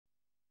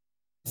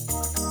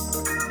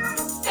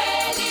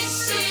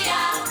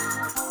Felicia,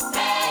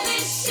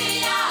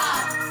 Felicia,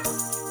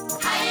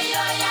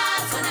 hayo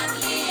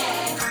yatonamlie.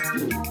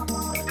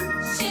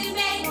 She'll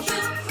make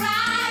you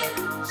cry,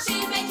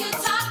 she'll make you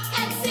talk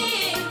and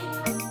sing.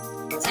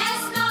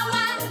 There's no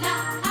one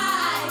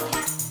like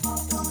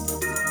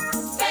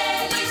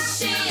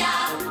Felicia,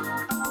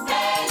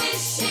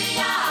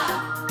 Felicia.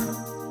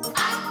 I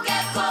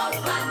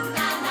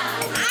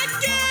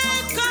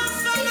can't go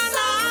banana.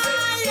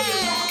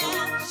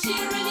 She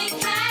really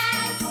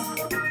cares.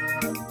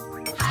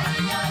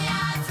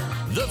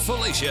 The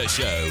Felicia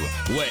Show,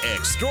 where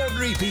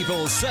extraordinary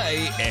people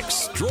say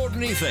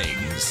extraordinary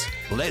things.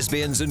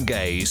 Lesbians and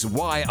gays,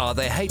 why are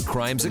there hate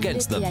crimes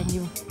against them? I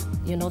knew,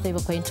 they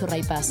were going to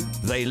rape us.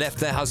 They left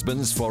their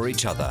husbands for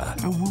each other.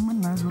 A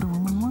woman knows what a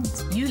woman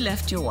wants. You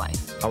left your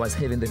wife. I was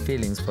having the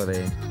feelings for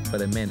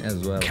the men as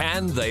well.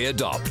 Can they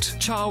adopt?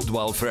 Child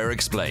Welfare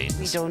explains.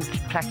 We don't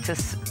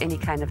practice any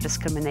kind of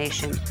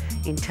discrimination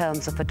in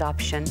terms of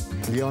adoption.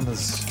 Leon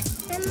is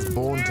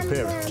born to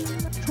parent.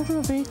 Children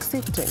are very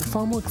accepting,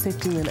 far more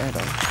accepting than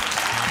adults.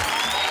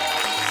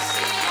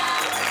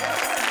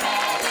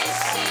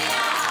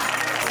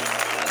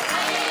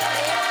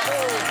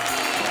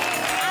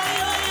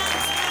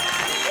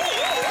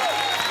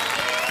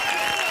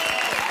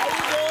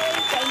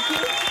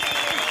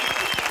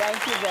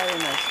 Thank you very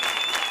much.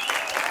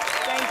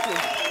 Thank you.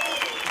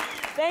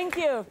 Thank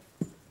you.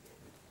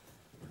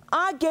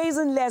 Are gays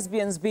and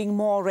lesbians being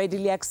more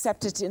readily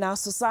accepted in our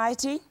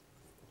society?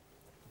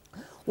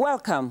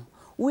 Welcome.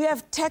 We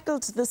have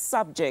tackled this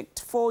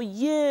subject for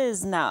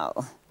years now.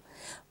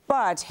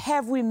 But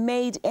have we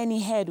made any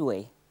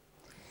headway?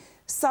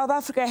 South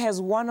Africa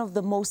has one of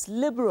the most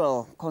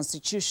liberal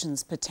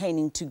constitutions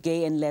pertaining to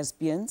gay and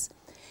lesbians.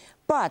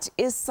 But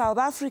is the South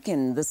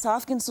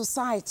African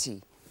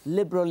society,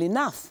 liberal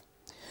enough?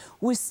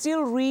 We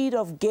still read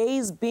of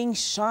gays being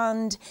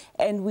shunned,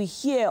 and we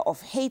hear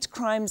of hate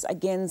crimes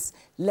against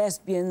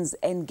lesbians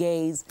and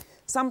gays.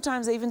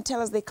 Sometimes they even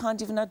tell us they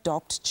can't even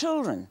adopt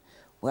children.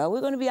 Well,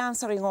 we're going to be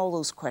answering all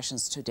those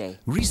questions today.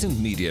 Recent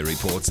media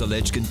reports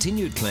allege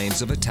continued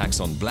claims of attacks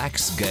on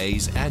blacks,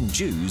 gays and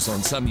Jews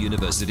on some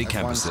university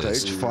campuses. At one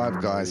stage,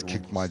 5 guys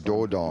kicked my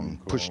door down,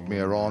 pushed me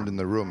around in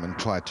the room and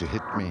tried to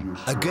hit me.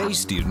 A gay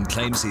student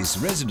claims his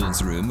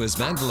residence room was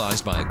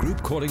vandalized by a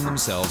group calling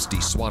themselves Die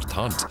Swart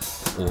Hand,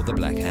 or the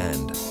Black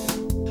Hand.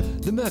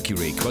 The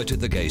Mercury quoted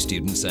the gay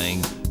student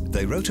saying,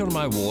 "They wrote on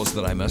my walls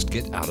that I must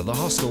get out of the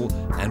hostel,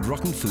 and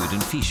rotten food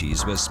and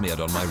feces were smeared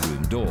on my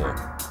room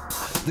door."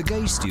 The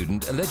gay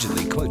student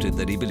allegedly quoted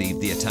that he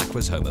believed the attack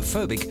was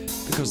homophobic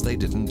because they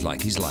didn't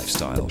like his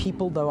lifestyle. The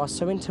people, though, are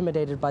so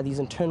intimidated by these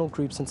internal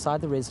groups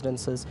inside the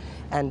residences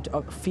and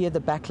fear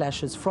the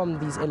backlashes from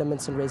these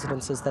elements in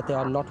residences that they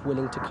are not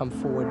willing to come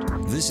forward.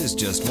 This is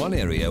just one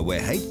area where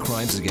hate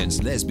crimes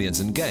against lesbians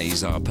and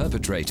gays are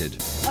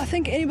perpetrated. I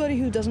think anybody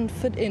who doesn't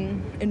fit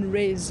in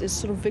res is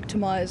sort of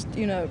victimized,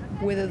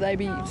 whether they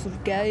be sort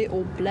of gay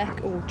or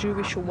black or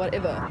Jewish or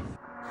whatever.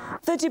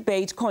 The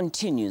debate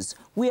continues.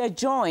 We are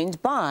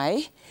joined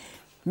by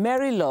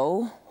Mary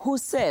Lowe, who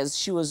says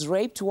she was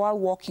raped while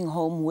walking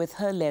home with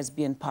her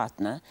lesbian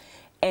partner,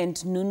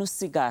 and Nunu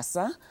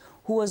Sigasa,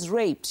 who was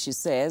raped, she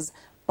says,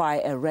 by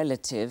a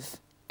relative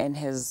and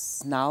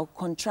has now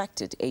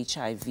contracted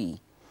HIV.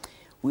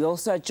 We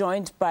also are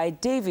joined by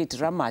David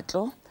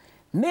Ramatlo,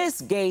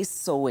 Miss Gay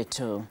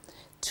Soweto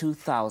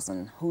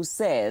 2000, who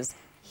says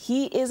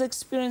he is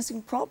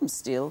experiencing problems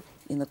still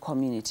in the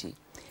community.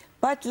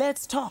 But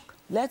let's talk.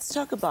 Let's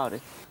talk about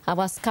it. I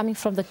was coming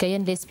from the Gay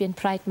and Lesbian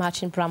Pride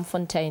March in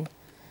Braamfontein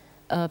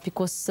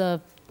because,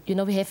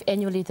 we have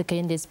annually the Gay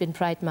and Lesbian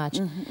Pride March.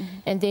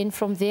 And then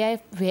from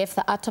there, we have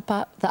the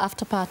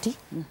after party,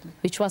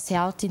 which was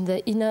held in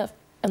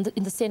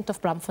the centre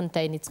of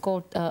Braamfontein. It's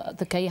called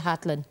the Gay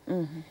Heartland.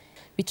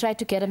 We tried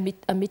to get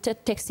a meter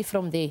taxi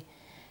from there.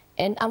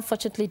 And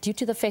unfortunately, due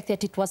to the fact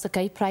that it was a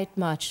Gay Pride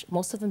March,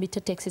 most of the meter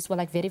taxis were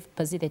very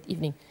busy that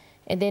evening.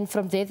 And then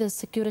from there, the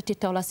security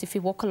told us if we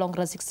walk along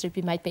Rasik Street,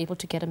 we might be able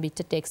to get a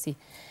meter taxi.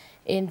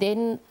 And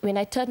then when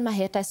I turned my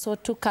head, I saw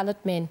 2 coloured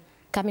men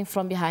coming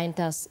from behind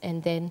us.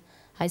 And then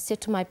I said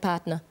to my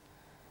partner,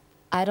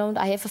 I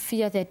have a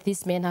fear that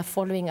these men are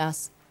following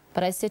us.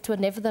 But I said to her,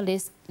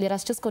 nevertheless, let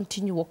us just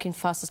continue walking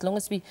fast as long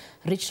as we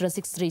reach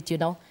Rasik Street,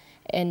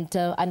 And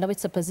I know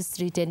it's a busy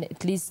street, and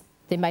at least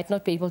they might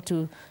not be able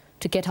to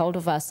get hold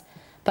of us.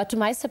 But to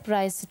my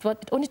surprise,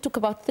 it only took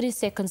about 3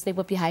 seconds. They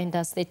were behind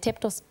us. They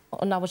tapped us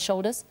on our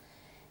shoulders,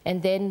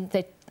 and then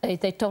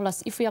they told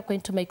us if we are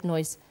going to make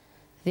noise,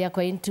 they are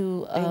going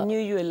to... They knew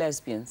you were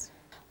lesbians?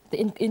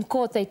 In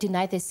court, they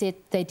denied. They said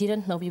they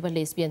didn't know we were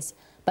lesbians.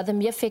 But the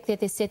mere fact that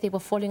they said they were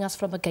following us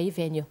from a gay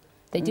venue,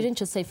 they didn't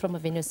just say from a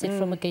venue, they said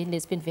from a gay and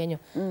lesbian venue.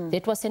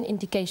 That was an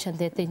indication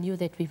that they knew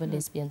that we were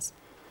lesbians.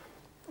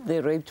 They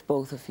raped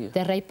both of you?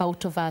 They raped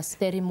both of us.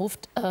 They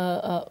removed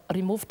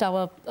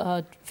our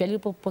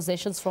valuable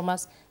possessions from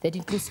us. That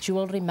includes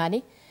jewelry,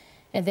 money.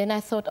 And then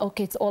I thought,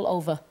 OK, it's all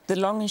over. The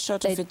long and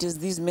short of it is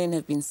these men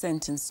have been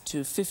sentenced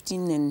to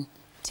 15 and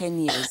 10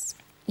 years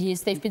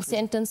Yes, they've been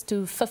sentenced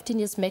to 15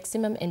 years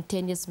maximum and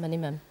 10 years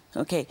minimum.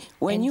 Okay.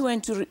 When And- you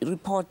went to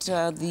report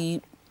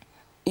the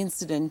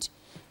incident,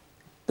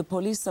 the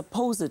police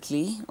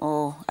supposedly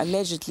or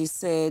allegedly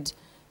said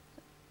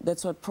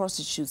that's what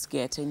prostitutes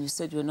get, and you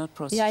said you're not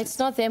prostitutes. Yeah, it's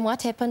not them.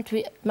 What happened,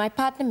 my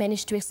partner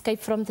managed to escape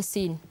from the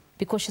scene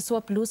because she saw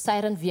a blue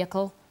siren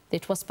vehicle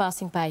that was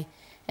passing by.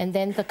 And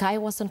then the guy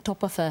was on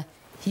top of her.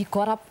 He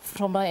got up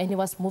from her and he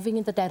was moving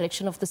in the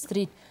direction of the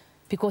street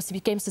because he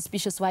became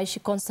suspicious. Why is she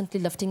constantly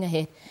lifting her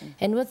head?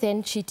 And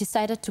then she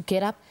decided to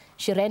get up.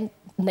 She ran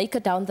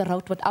naked down the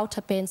road without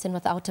her pants and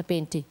without her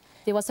panty.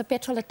 There was a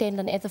petrol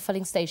attendant at the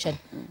filling station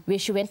where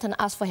she went and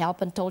asked for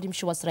help and told him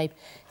she was raped.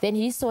 Then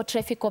he saw a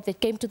traffic cop that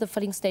came to the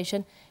filling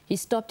station. He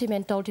stopped him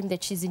and told him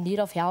that she's in need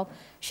of help.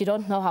 She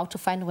don't know how to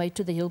find a way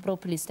to the Hillbrow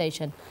police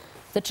station.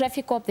 The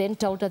traffic cop then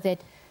told her that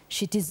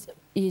she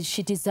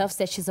deserves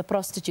that she's a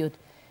prostitute.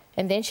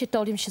 And then she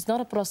told him she's not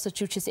a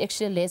prostitute, she's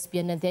actually a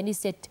lesbian. And then he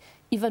said,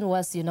 even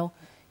worse, you know,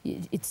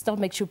 it still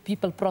makes you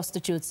people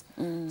prostitutes.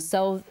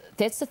 So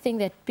that's the thing,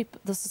 that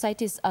the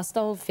societies are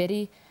still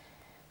very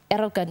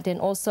arrogant and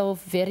also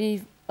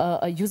very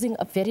using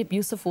very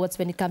abusive words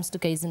when it comes to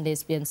gays and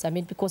lesbians. I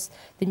mean, because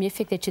the mere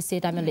fact that you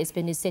said I'm a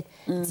lesbian, you said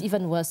it's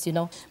even worse, you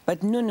know.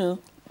 But Nunu,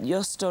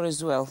 your story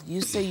as well.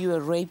 You say you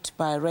were raped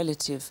by a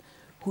relative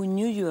who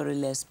knew you were a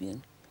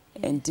lesbian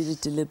and did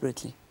it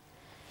deliberately.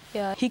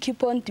 Yeah, he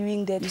kept on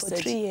doing that for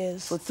 3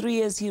 years. For 3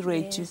 years he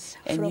raped you,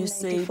 and from you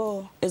say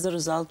 94. as a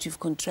result you've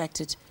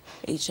contracted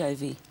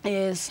HIV.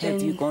 Yes.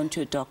 Have you gone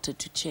to a doctor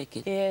to check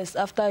it? Yes,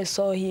 after I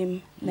saw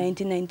him,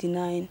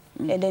 1999,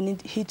 and then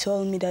he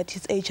told me that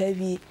his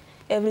HIV,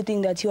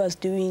 everything that he was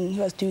doing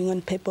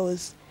on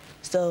purpose.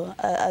 So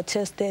I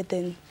tested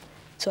and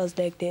it was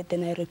like that,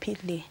 and I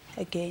repeatedly,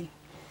 again,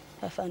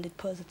 I found it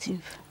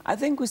positive. I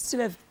think we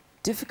still have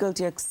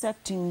difficulty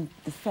accepting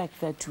the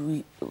fact that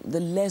the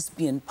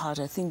lesbian part,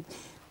 I think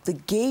the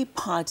gay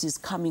part is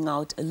coming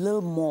out a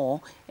little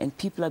more and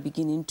people are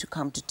beginning to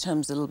come to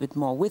terms a little bit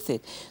more with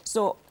it.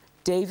 So,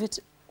 David,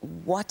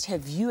 what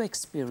have you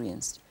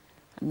experienced?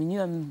 I mean,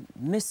 you're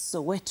Miss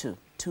Soweto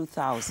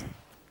 2000.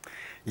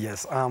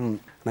 Yes,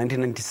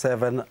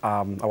 1997,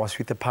 I was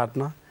with a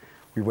partner.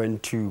 We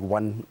went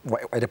to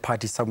at a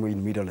party somewhere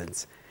in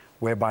Midlands,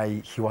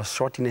 whereby he was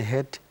shot in the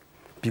head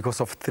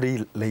because of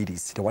 3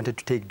 ladies. They wanted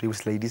to take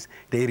those ladies.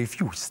 They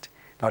refused.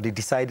 Now they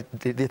decided,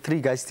 the 3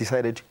 guys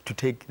decided to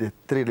take the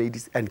 3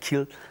 ladies and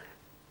kill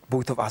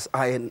both of us,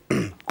 I and,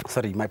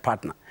 sorry, my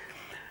partner.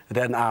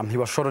 Then he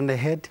was shot on the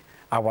head.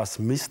 I was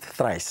missed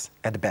thrice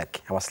at the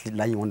back. I was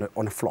lying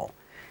on the floor.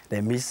 They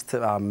missed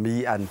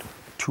me and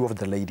 2 of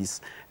the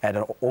ladies,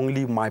 and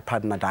only my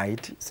partner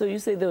died. So you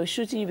say they were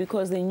shooting you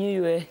because they knew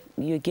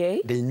you were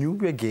gay? They knew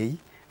we were gay,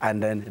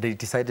 and then they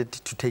decided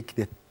to take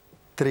the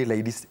 3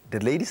 ladies. The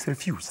ladies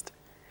refused.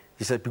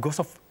 He said, because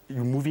of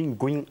you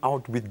going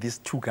out with these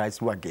 2 guys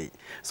who are gay,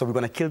 so we're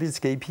going to kill these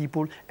gay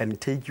people and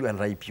take you and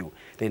rape you.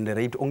 Then they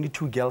raped only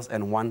 2 girls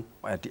and 1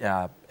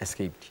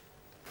 escaped.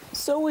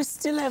 So we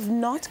still have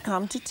not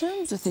come to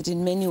terms with it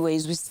in many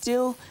ways. We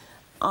still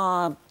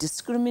are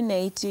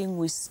discriminating,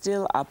 we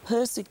still are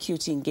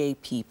persecuting gay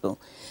people.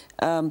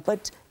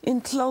 But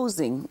in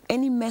closing,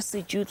 any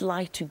message you'd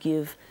like to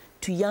give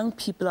to young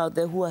people out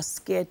there who are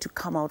scared to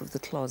come out of the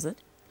closet?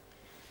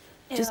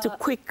 Just a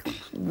quick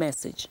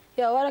message.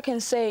 Yeah, what I can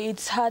say,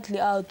 it's hardly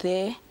out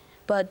there,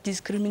 but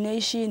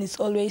discrimination is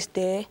always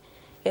there,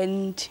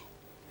 and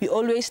we're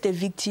always the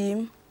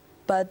victim.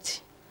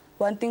 But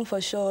one thing for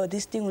sure,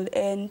 this thing will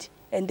end,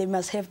 and they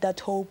must have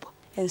that hope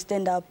and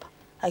stand up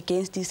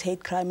against this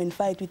hate crime and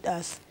fight with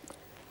us.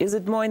 Is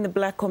it more in the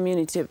black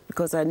community?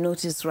 Because I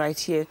noticed right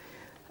here,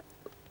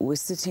 we're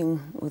sitting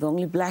with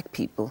only black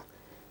people.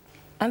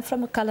 I'm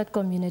from a colored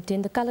community.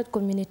 In the colored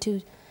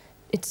community,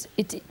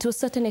 to a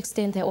certain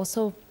extent, they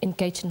also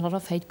engage in a lot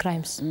of hate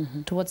crimes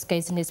towards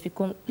gays and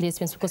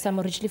lesbians, because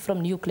I'm originally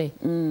from Nuclear.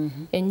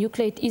 And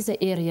Nuclear, it is an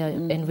area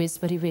in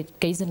Westbury where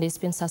gays and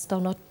lesbians are still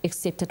not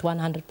accepted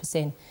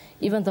 100%,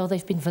 even though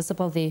they've been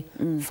visible there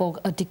for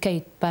a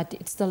decade, but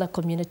it's still a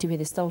community where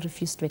they still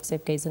refuse to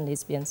accept gays and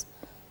lesbians.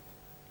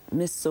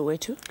 Ms.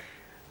 Soweto?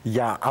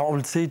 Yeah, I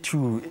would say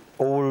to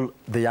all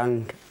the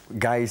young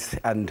guys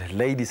and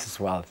ladies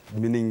as well,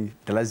 meaning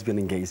the lesbian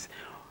and gays,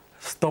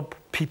 stop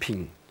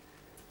peeping.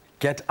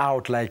 Get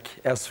out like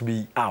as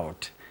we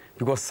out,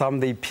 because some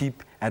they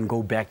peep and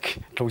go back,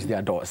 close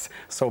their doors.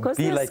 So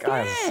be like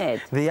us.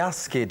 They are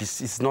scared.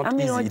 It's not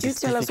easy. I mean, you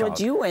tell us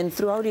what you went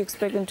through. How do you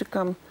expect them to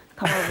come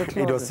out of the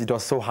closet? It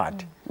was so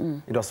hard.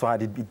 It was so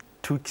hard. It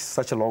took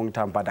such a long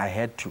time, but I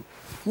had to.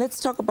 Let's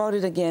talk about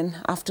it again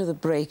after the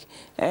break.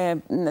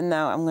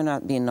 Now I'm going to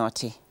be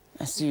naughty.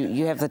 So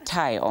you have the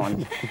tie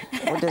on.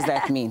 What does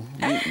that mean?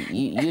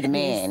 You're the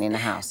man in the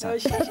house. Huh?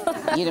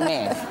 No, you're the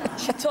man.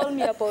 She told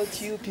me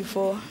about you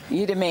before.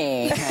 You're the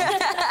man.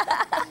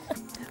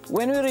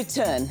 When we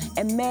return,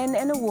 a man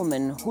and a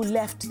woman who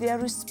left their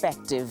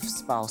respective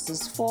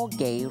spouses for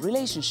gay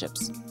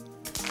relationships.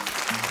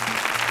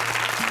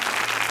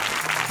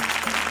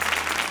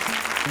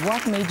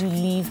 What made you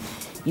leave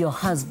your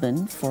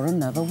husband for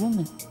another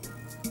woman?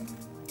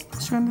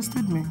 She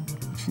understood me.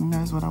 She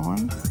knows what I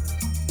want.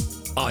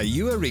 Are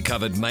you a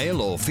recovered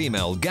male or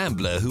female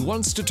gambler who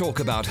wants to talk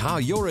about how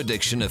your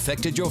addiction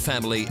affected your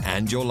family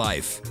and your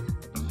life?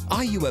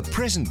 Are you a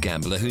present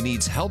gambler who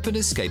needs help in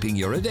escaping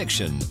your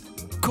addiction?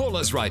 Call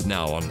us right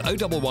now on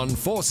 011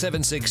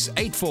 476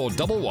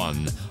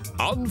 8411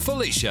 on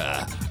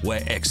Felicia,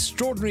 where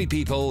extraordinary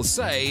people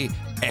say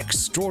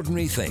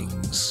extraordinary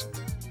things.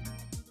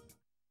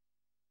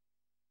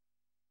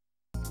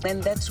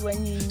 And that's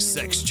when you...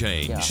 Sex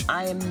change. Yeah.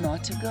 I am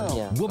not a girl.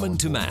 Yeah. Woman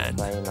to man.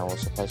 I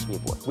was supposed to be a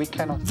boy. We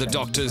cannot. The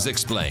doctors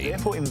explain.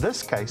 Therefore, in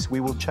this case, we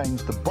will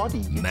change the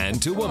body. Man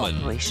to woman.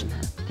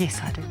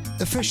 Yes, I do.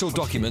 Official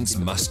documents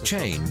must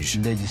change.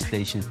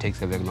 Legislation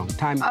takes a very long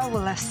time. I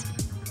will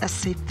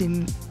accept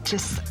him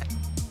just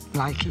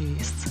like he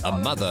is. A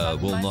mother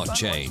will not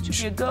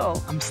change. You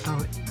go. I'm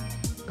still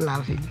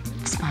loving.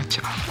 It's my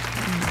child.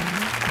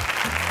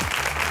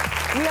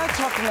 We are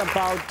talking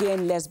about gay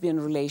and lesbian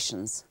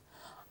relations.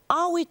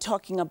 Are we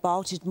talking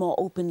about it more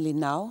openly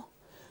now?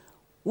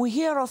 We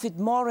hear of it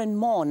more and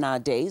more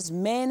nowadays,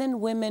 men and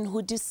women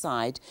who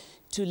decide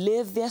to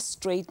live their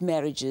straight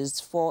marriages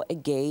for a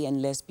gay and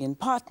lesbian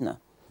partner.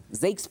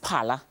 Zakes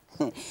Pala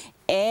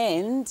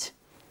and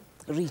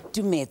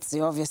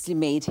Ritumetse obviously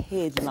made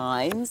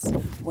headlines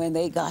when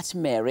they got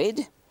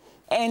married.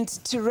 And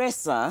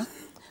Teresa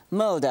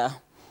Mulder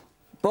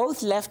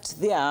both left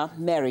their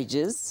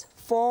marriages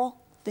for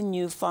the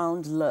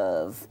newfound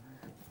love.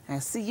 I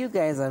see you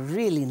guys are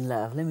really in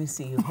love. Let me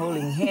see you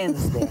holding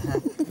hands there, huh?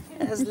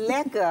 That's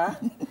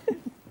lekker.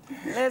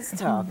 Let's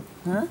talk,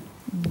 huh?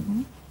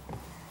 Mm-hmm.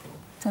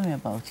 Tell me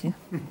about you.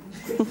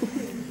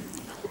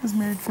 I was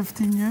married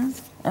 15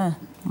 years.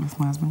 With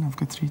my husband, I've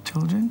got 3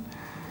 children.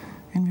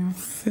 And we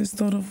first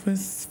started off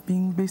with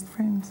being best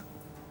friends.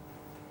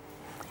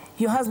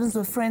 Your husbands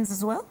were friends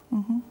as well?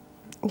 Mm-hmm.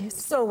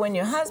 Yes. So when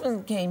your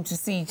husband came to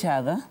see each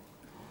other,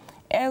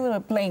 as they were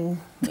playing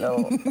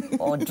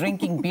or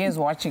drinking beers,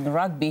 watching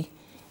rugby,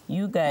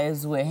 you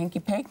guys were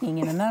hanky-panking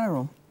in another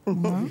room.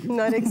 Mm-hmm.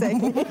 Not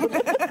exactly.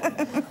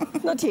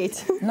 Not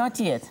yet. Not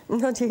yet?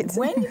 Not yet.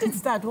 When did it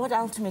start? What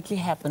ultimately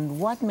happened?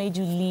 What made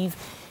you leave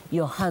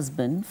your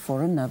husband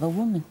for another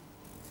woman?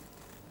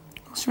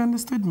 She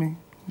understood me.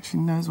 She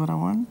knows what I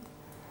want.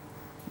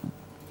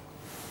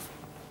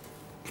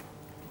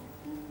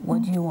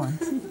 What do you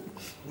want?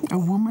 A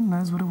woman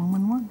knows what a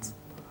woman wants.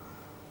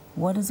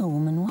 What does a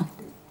woman want?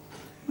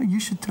 You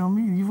should tell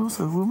me. You're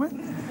also a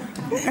woman.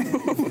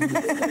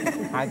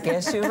 I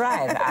guess you're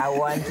right. I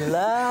want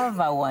love.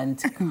 I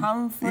want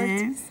comfort.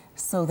 Yes.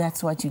 So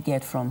that's what you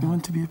get from her. I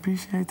want to be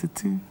appreciated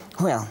too.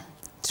 Well,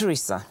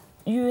 Teresa,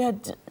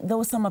 there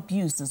was some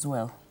abuse as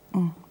well.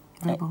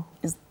 Verbal.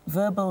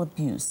 Verbal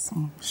abuse.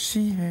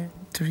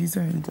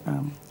 Teresa had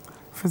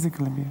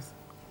physical abuse.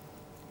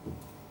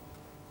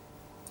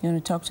 You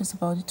want to talk to us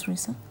about it,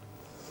 Teresa?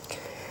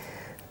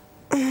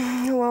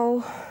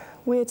 Well,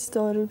 where it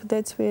started,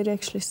 that's where it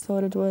actually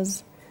started,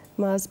 was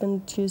my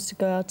husband used to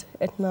go out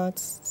at night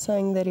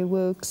saying that he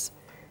works,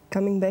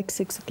 coming back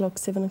 6 o'clock,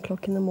 7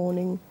 o'clock in the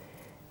morning,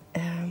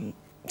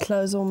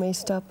 clothes all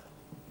messed up.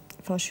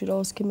 If I should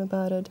ask him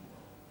about it,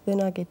 then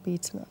I get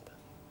beaten up.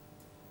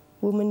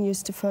 Women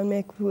used to phone me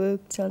at work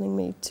telling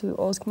me to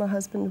ask my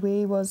husband where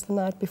he was the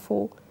night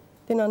before.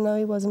 Then I know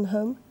he wasn't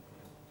home.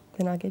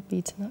 Then I get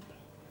beaten up.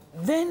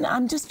 Then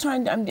I'm just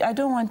trying to, I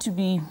don't want to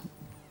be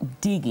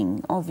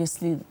digging.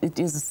 Obviously, it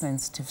is a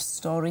sensitive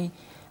story.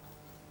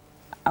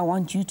 I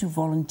want you to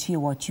volunteer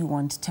what you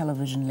want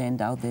television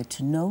land out there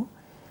to know.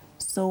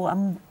 So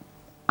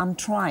I'm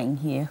trying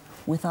here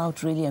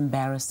without really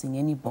embarrassing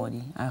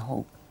anybody, I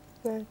hope.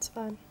 No, it's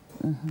fine.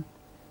 Mm-hmm.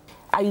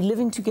 Are you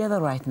living together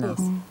right now?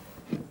 Yes.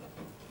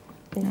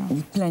 Yeah.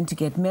 You plan to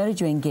get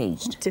married? You're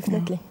engaged?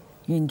 Definitely.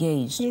 You're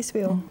engaged? Yes,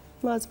 we are.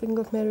 My husband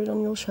got married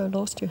on your show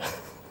last year.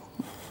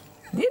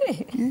 Did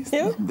he? Yes,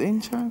 yeah. The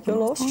intro. Your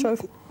last show.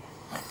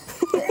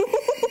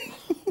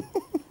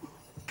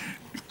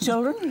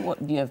 Children?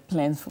 What do you have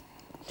plans for?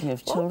 Do you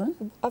have children?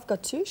 Well, I've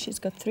got 2. She's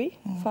got 3.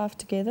 5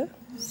 together.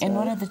 So and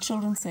what are the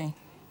children saying?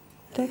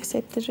 They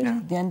accepted it.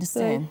 Yeah. They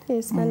understand?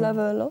 Yes, they love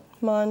her a lot.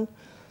 Mine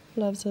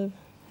loves her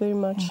very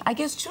much. I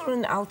guess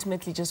children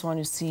ultimately just want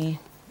to see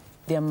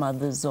their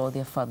mothers or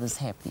their fathers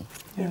happy.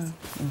 Yes.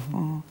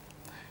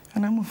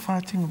 And I'm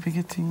fighting or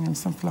bigoting and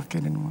something like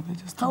that anymore. They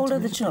just How old are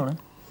the children?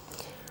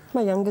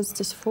 My youngest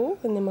is 4,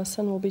 and then my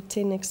son will be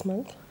 10 next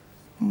month.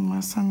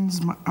 My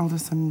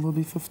eldest son will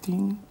be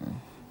 15,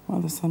 my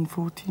other son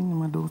 14, and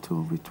my daughter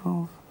will be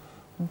 12.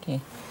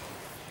 Okay.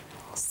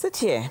 Sit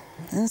here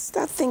and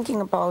start thinking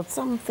about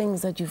some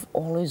things that you've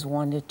always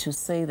wanted to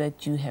say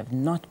that you have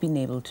not been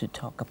able to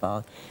talk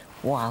about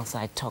whilst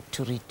I talk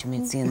to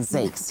Ritumetse and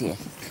Zakes here.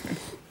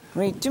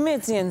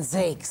 Ritumetse and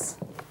Zakes.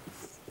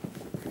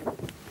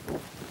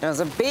 It was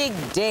a big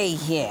day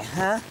here,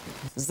 huh?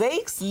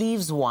 Zakes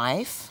leaves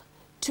wife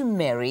to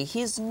marry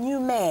his new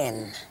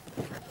man.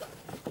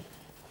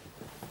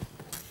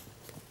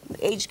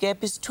 The age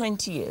gap is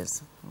 20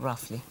 years,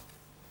 roughly.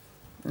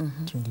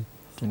 20,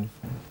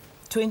 25.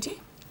 20?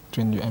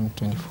 I'm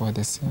 24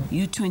 this year.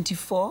 You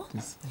 24?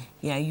 This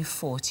Yeah, you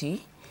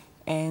 40.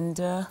 And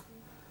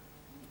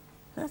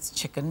that's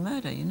chicken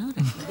murder, you know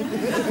that.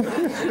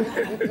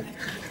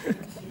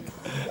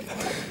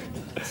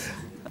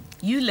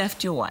 You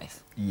left your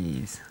wife?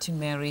 Yes. To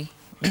marry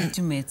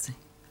Itumetsi.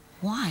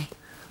 Why?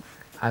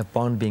 I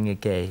found being a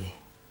gay,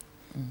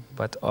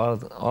 but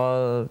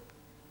all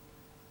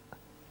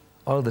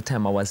the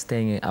time I was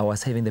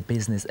having the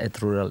business at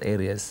rural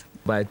areas,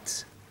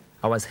 but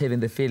I was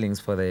having the feelings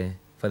for the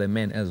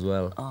men as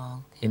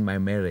well in my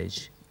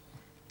marriage,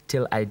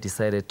 till I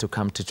decided to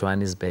come to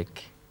Johannesburg.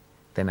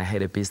 Then I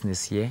had a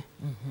business here.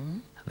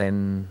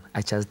 Then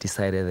I just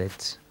decided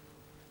that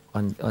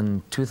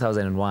on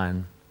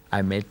 2001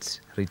 I met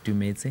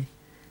Itumetsi,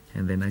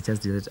 and then I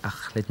just decided,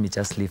 let me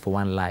just live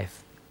one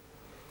life.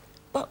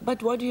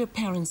 But what do your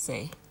parents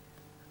say?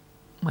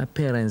 My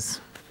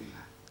parents,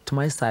 to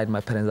my side, my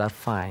parents are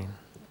fine.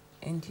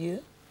 And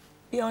you?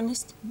 Be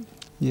honest.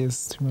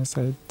 Yes, to my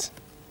side,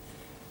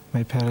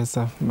 my parents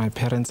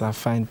are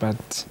fine,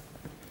 but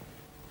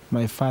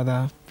my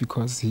father,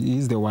 because he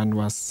is the one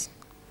was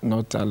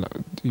not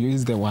allowed. He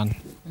is the one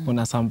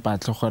on some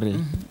part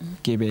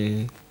give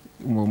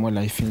more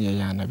life in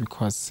Yana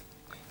because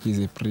he's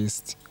a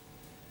priest.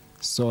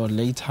 So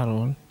later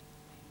on,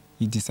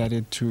 he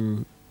decided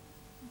to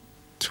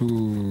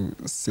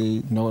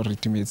say, no,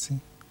 Itumetsi,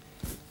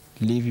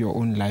 live your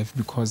own life,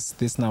 because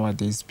this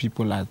nowadays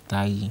people are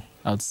dying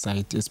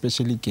outside,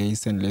 especially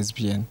gays and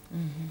lesbians.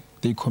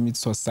 They commit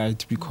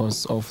suicide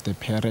because of the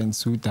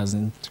parents who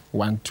doesn't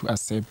want to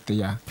accept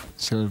their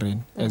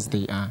children as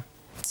they are.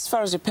 As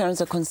far as your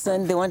parents are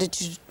concerned, they wanted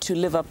you to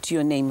live up to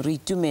your name,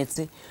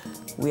 Itumetsi.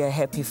 We are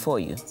happy for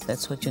you.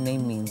 That's what your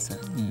name means. Huh?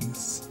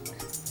 Yes.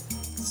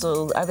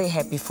 So are they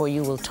happy for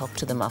you? We'll talk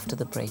to them after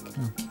the break.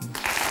 Okay.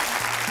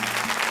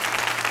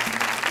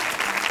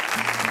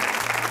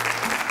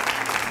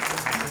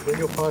 When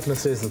your partner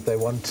says that they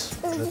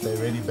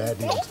really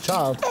badly want a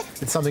child,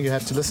 it's something you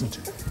have to listen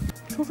to.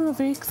 Children are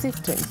very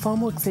accepting, far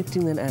more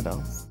accepting than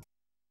adults.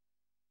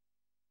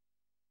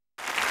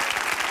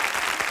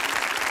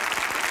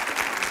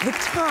 The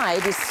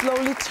tide is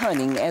slowly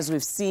turning, as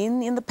we've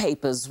seen in the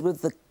papers,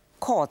 with the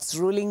courts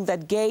ruling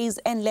that gays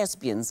and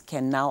lesbians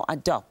can now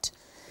adopt.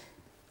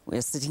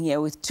 We're sitting here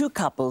with two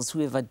couples who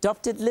have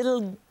adopted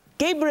little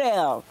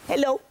Gabriel.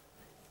 Hello.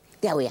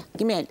 There we are.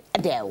 Give me a...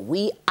 There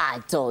we are,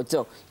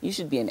 Toto. You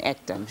should be an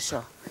actor, I'm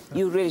sure.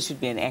 You really should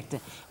be an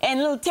actor. And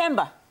little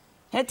Temba.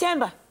 Hey,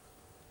 Temba.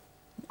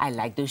 I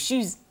like those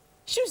shoes.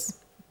 Shoes.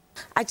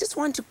 I just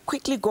want to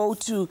quickly go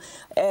to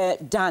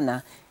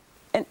Dana.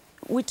 And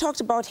we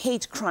talked about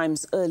hate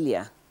crimes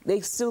earlier.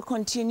 They still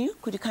continue?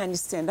 Could you kindly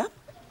stand up?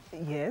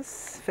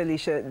 Yes,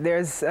 Felicia.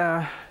 There's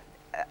a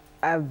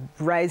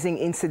rising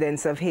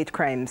incidence of hate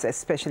crimes,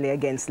 especially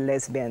against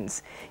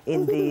lesbians,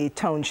 in the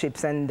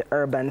townships and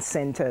urban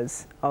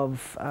centers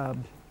of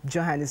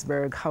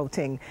Johannesburg,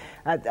 Gauteng.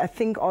 I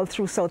think all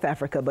through South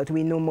Africa, but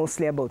we know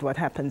mostly about what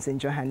happens in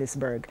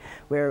Johannesburg,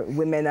 where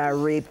women are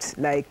raped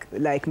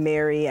like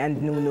Mary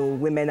and Nunu.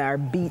 Women are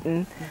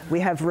beaten.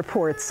 We have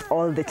reports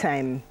all the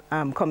time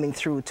coming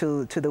through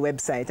to the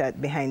website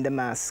at Behind the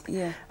Mask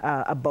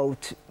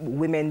about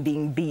women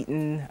being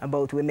beaten,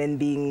 about women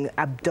being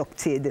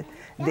abducted.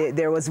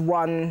 There was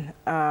one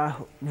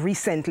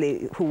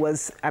recently who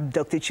was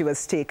abducted. She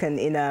was taken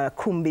in a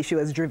kumbi. She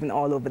was driven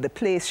all over the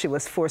place. She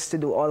was forced to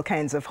do all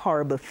kinds of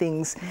horrible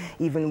things,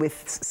 even with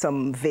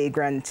some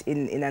vagrant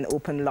in an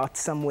open lot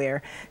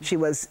somewhere. She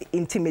was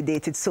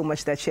intimidated so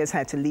much that she has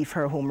had to leave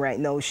her home. Right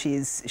now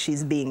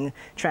she's being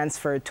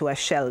transferred to a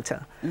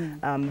shelter.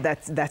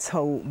 That's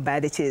how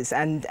bad it is.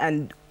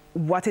 And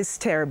what is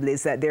terrible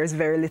is that there's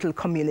very little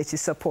community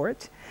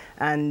support,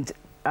 and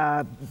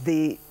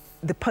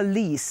the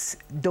police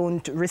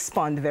don't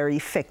respond very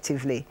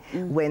effectively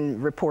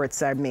when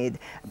reports are made.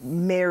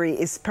 Mary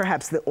is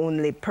perhaps the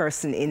only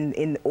person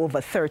in over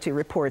 30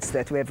 reports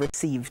that we have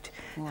received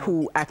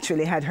who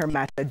actually had her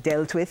matter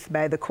dealt with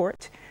by the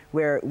court,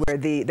 where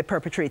the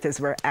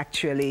perpetrators were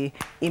actually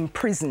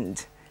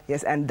imprisoned.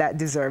 Yes, and that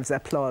deserves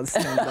applause.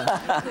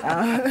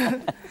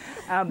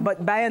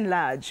 But by and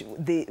large,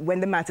 when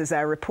the matters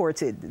are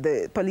reported,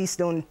 the police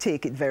don't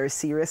take it very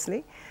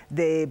seriously.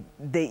 They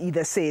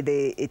either say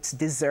it's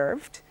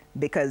deserved,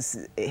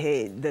 because,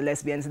 hey, the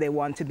lesbians, they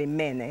want to be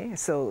men,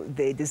 so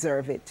they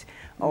deserve it.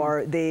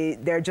 Or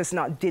they're just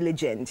not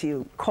diligent.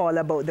 You call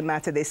about the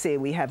matter, they say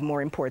we have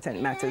more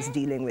important matters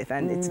dealing with,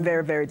 and it's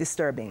very, very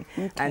disturbing.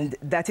 And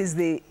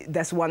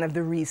that's one of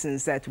the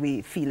reasons that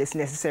we feel it's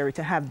necessary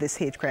to have this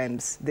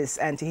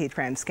anti-hate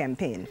crimes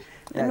campaign.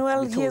 And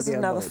well, here's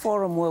another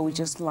forum where we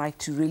just like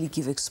to really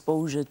give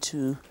exposure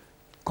to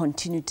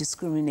continued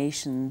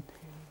discrimination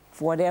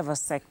for whatever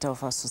sector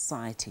of our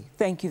society.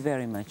 Thank you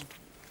very much.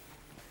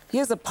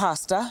 Here's a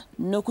pastor,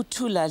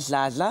 Nokutula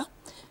Dladla,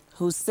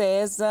 who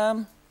says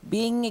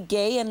being a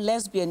gay and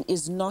lesbian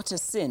is not a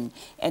sin,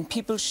 and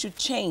people should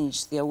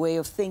change their way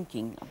of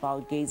thinking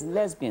about gays and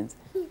lesbians.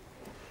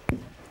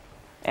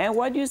 And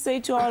what do you say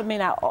to all? I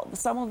mean,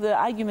 some of the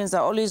arguments I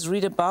always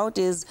read about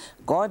is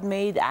God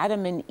made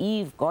Adam and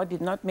Eve. God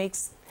did not make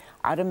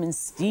Adam and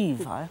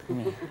Steve. Huh?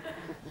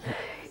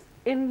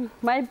 In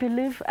my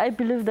belief, I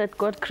believe that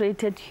God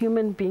created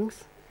human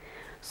beings.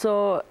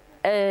 So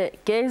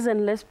gays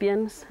and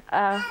lesbians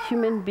are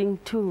human beings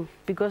too,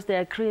 because they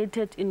are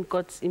created in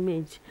God's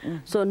image.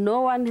 So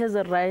no one has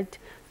a right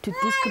to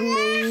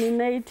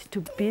discriminate,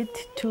 to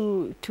beat,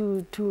 to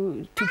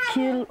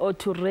kill or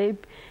to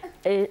rape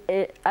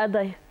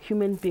other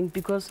human being,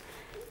 because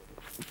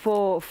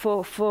for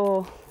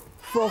Hori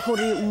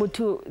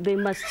Mutu, they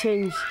must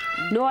change.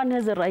 No one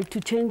has a right to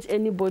change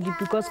anybody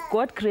because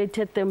God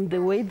created them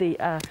the way they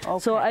are. Okay.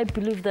 So I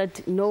believe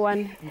that no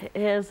one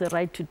has a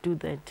right to do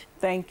that.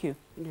 Thank you.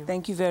 Yeah.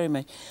 Thank you very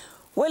much.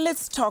 Well,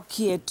 let's talk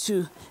here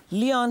to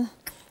Leon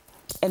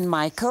and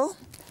Michael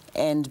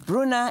and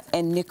Bruna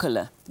and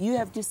Nicola. You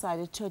have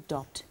decided to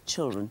adopt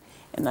children,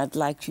 and I'd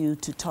like you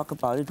to talk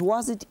about it.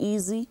 Was it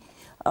easy?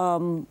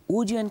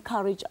 Would you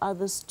encourage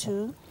others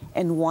to?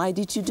 And why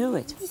did you do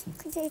it?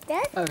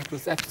 Oh, it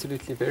was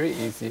absolutely very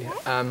easy.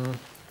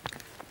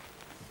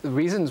 The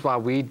reasons why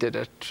we did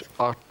it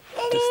are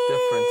just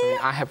different. I mean,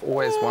 I have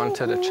always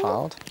wanted a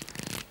child.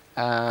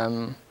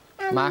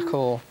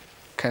 Michael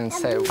can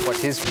say what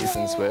his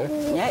reasons were.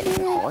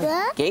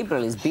 Yeah,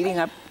 Gabriel is beating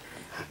up,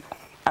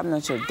 I'm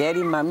not sure,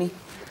 daddy, mommy.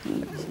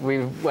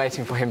 We're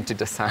waiting for him to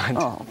decide.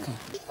 Oh, okay.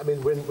 I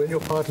mean, when your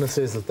partner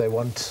says that they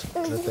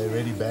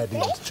really badly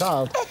want a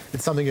child,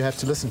 it's something you have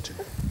to listen to.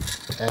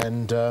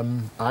 And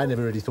I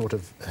never really thought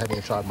of having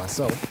a child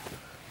myself,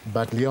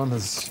 but Leon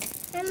is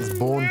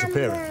born to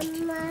parent.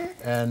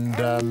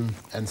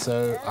 And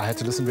so I had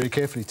to listen very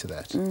carefully to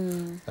that.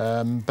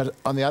 But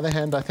on the other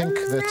hand, I think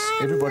that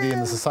everybody in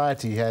the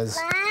society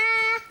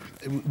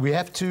we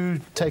have to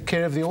take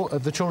care of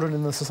the children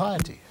in the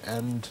society,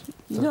 and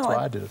that's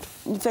why I did it.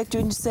 In fact,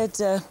 when you said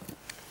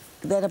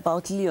that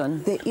about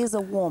Leon, there is a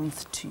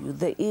warmth to you.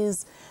 There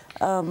is,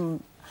 I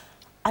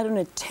don't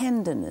know,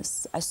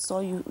 tenderness. I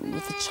saw you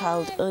with the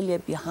child earlier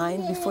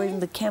before even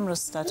the camera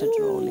started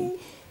rolling.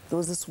 There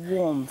was this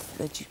warmth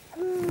that you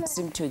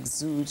seemed to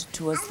exude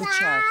towards the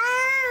child.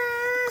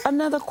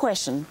 Another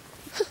question.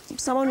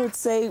 Someone would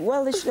say,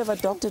 well, they should have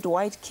adopted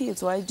white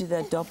kids. Why do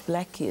they adopt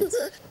black kids?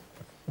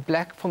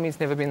 Black for me has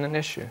never been an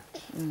issue.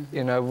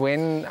 You know,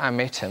 when I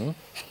met him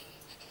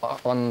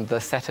on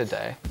the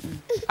Saturday,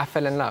 I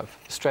fell in love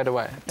straight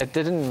away. It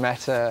didn't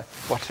matter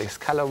what his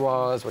colour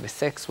was, what his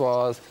sex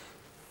was.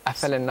 I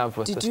fell in love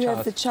with this child. Did you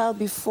have the child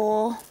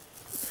before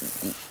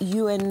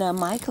you and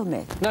Michael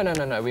met?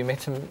 No. We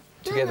met him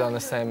together on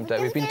the same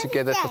day. We've been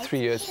together for 3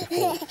 years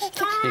before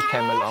he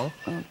came along.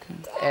 Okay.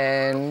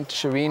 And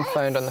Shireen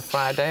phoned on the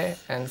Friday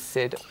and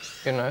said,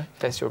 you know,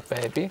 that's your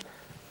baby.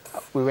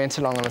 We went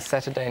along on a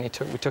Saturday and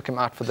we took him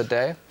out for the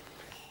day.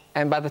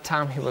 And by the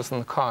time he was in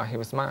the car, he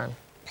was mine.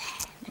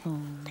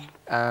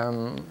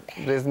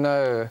 There's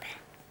no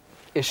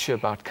issue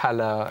about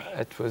colour.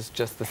 It was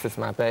just, this is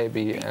my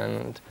baby,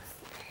 and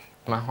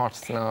my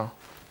heart's now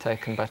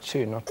taken by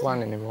two, not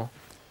one anymore.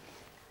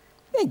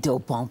 And tell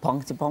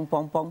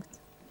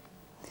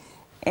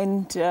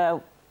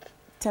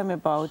me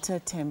about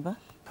Temba.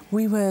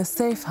 We were a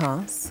safe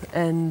house,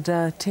 and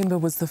Temba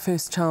was the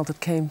first child that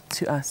came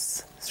to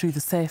us through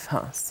the safe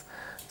house.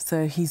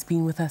 So he's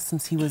been with us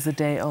since he was a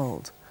day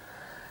old.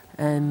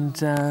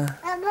 And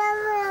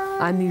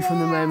I knew from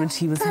the moment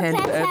he was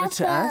handed over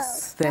to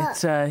us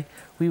that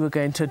we were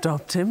going to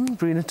adopt him.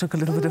 Bruna took a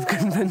little bit of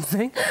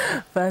convincing,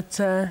 but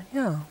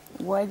yeah.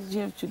 Why did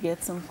you have to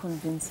get some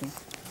convincing?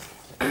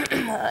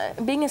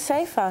 Being a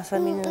safe house, I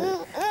mean,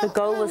 the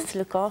goal was to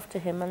look after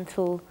him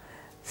until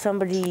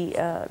somebody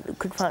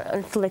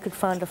until they could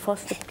find a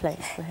foster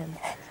place for him.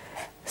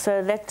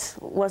 So that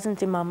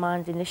wasn't in my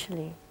mind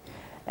initially.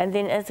 And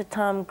then as the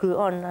time grew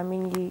on, I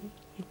mean, you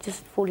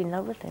just fall in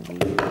love with him. You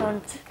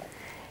can't...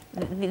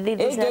 Hey,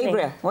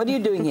 Gabriel, what are you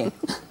doing here?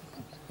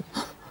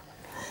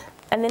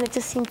 And then it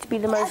just seemed to be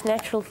the most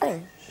natural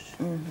thing.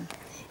 Mm-hmm.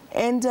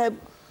 And do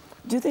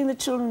you think the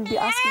children will be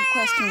asking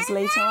questions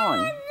later on?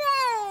 Of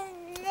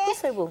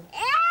course they will.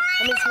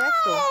 I mean, it's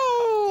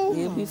natural.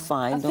 You'll be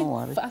fine, don't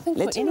worry. I think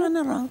let him run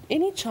around.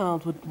 Any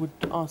child would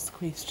ask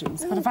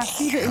questions. But if I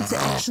see the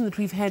interaction that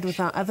we've had with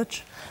our other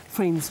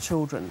friends'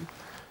 children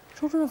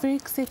are very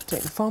accepting,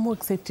 far more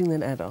accepting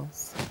than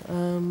adults.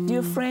 Do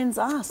your friends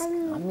ask?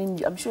 I mean,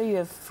 I'm sure you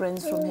have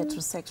friends from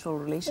heterosexual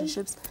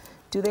relationships.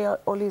 Do they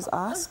always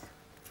ask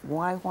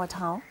why, what,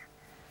 how?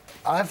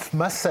 I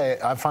must say,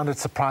 I found it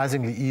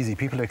surprisingly easy.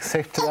 People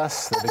accepted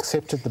us, they've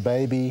accepted the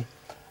baby.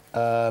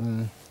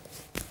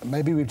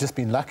 Maybe we've just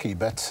been lucky,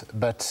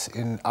 but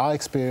in our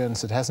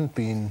experience, it hasn't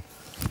been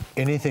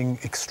anything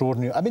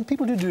extraordinary. I mean,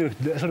 people do a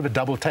sort of a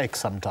double take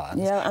sometimes.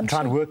 Yeah, and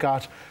try and work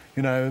out,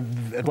 You know,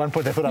 at one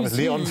point they thought I was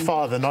Leon's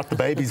father, not the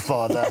baby's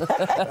father.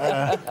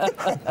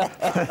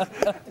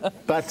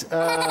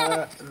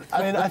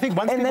 I mean, I think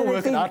once people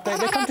work it out, they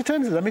come to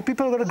terms with it. I mean,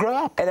 people have got to grow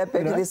up. And I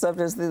bet they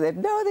sometimes think that,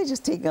 no, they're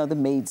just taking out the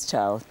maid's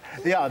child.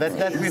 Yeah,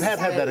 we've had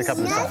that a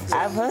couple of times.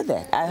 I've heard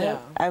that.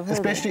 I've heard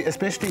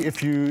especially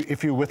if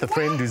you're with a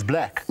friend who's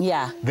black.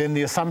 Yeah. Then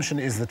the assumption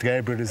is that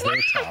Gabriel is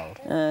their child.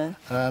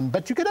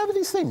 But you get over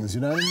these things,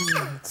 you know.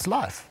 It's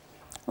life.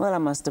 Well, I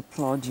must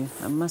applaud you.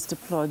 I must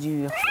applaud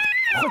you.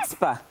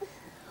 Chutzpah.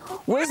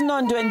 Where's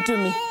Nondo and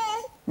Tumi?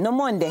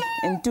 Nomonde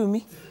and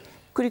Tumi.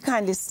 Could you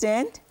kindly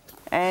stand?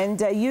 And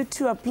you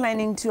two are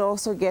planning to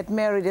also get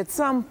married at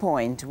some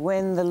point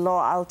when the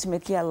law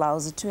ultimately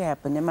allows it to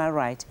happen. Am I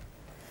right?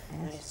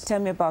 Yes. Tell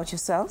me about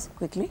yourselves,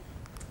 quickly.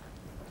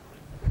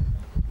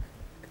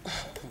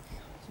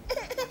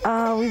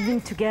 We've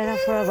been together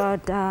for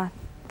about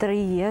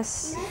 3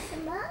 years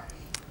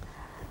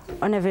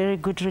on a very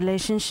good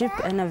relationship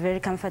and a very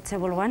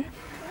comfortable one.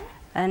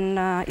 And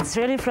it's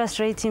really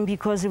frustrating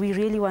because we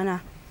really want to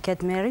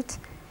get married.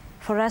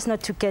 For us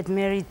not to get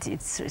married,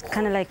 it's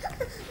kind of like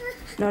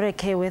not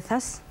okay with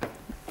us.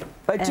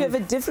 But you have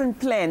a different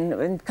plan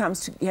when it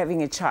comes to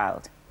having a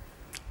child.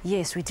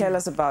 Yes, we do. Tell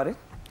us about it.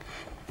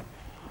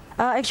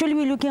 Actually,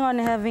 we're looking on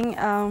having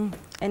an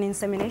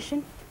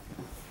insemination.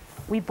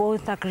 We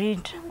both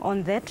agreed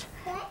on that,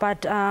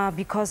 but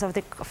because of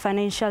the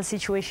financial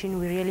situation,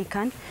 we really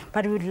can't.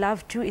 But we would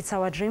love to. It's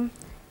our dream,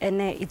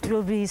 and it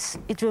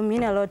will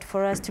mean a lot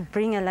for us to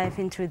bring a life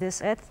into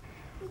this earth,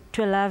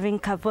 to a loving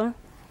couple,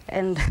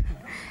 and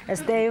a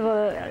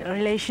stable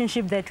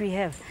relationship that we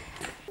have.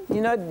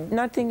 You're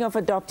not thinking of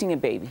adopting a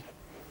baby?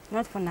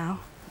 Not for now.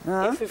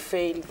 Huh? If we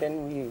fail,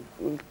 then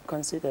we'll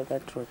consider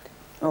that route.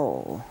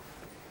 Oh.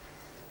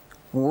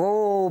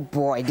 Whoa,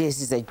 boy,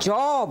 this is a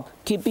job,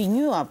 keeping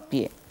you up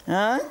here,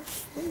 huh?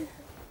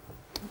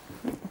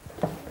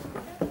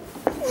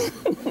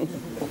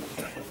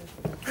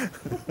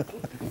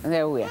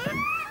 There we are.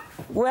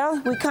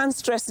 Well, we can't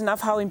stress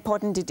enough how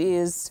important it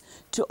is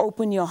to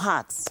open your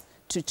hearts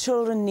to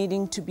children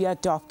needing to be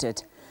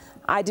adopted.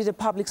 I did a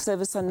public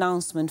service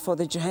announcement for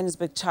the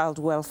Johannesburg Child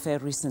Welfare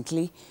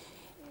recently.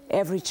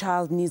 Every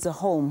child needs a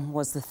home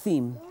was the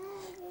theme.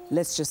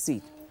 Let's just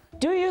see.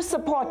 Do you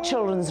support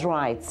children's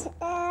rights?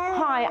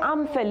 Hi,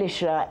 I'm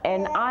Felicia,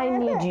 and I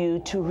need you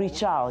to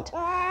reach out.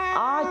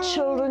 Our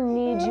children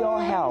need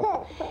your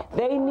help.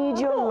 They need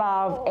your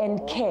love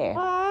and care.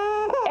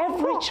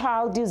 Every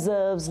child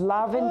deserves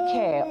love and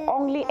care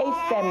only a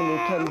family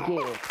can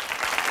give.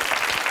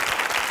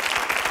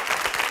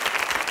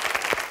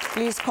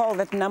 Please call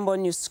that number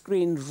on your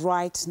screen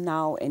right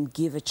now and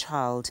give a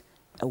child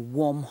a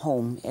warm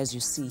home, as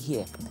you see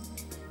here.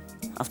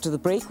 After the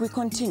break, we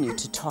continue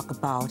to talk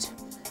about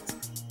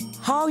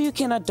how you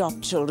can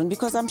adopt children,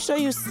 because I'm sure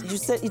you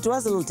said it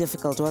was a little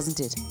difficult, wasn't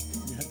it?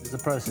 Yeah, there's a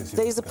process.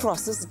 There is a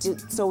process,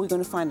 so we're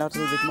going to find out a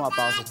little bit more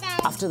about it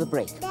after the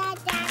break.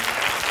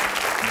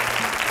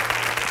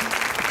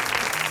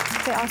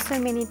 There are so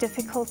many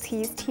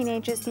difficulties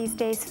teenagers these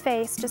days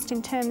face just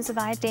in terms of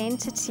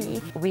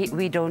identity.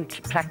 We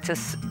don't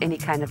practice any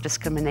kind of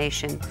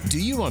discrimination. Do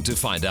you want to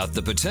find out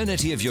the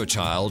paternity of your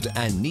child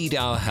and need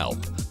our help?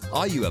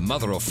 Are you a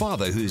mother or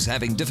father who's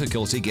having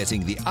difficulty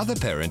getting the other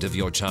parent of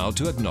your child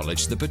to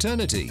acknowledge the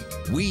paternity?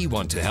 We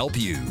want to help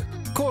you.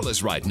 Call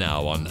us right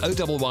now on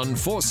 011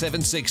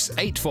 476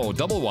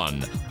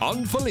 8411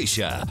 on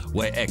Felicia,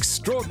 where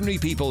extraordinary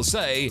people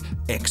say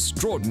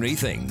extraordinary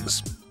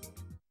things.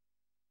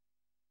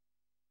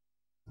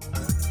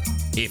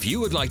 If you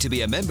would like to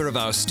be a member of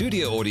our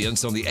studio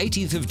audience on the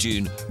 18th of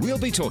June, we'll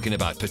be talking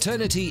about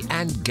paternity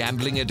and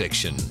gambling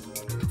addiction.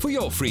 For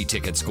your free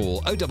tickets,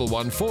 call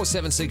 011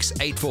 476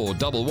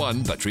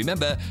 8411, but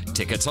remember,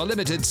 tickets are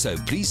limited, so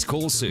please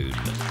call soon.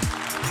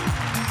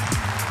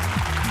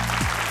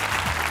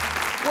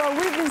 Well,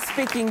 we've been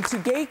speaking to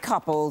gay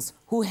couples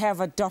who have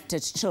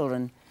adopted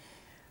children,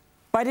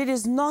 but it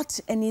is not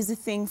an easy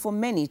thing for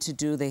many to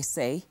do, they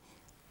say.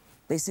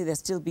 They say they're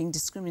still being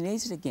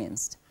discriminated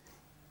against.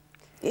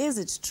 Is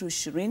it true,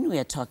 Shireen? We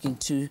are talking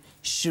to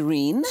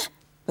Shireen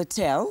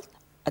Patel,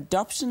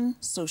 adoption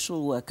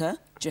social worker,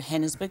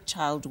 Johannesburg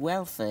Child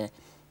Welfare.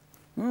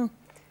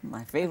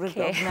 My favorite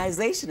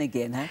organization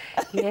again,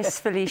 huh?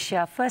 Yes,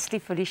 Felicia. Firstly,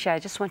 Felicia, I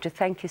just want to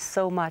thank you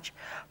so much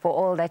for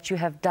all that you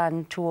have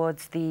done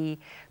towards the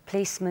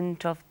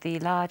placement of the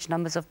large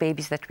numbers of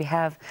babies that we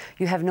have.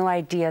 You have no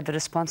idea the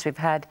response we've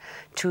had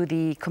to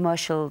the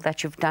commercial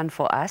that you've done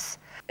for us.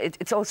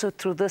 It's also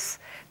through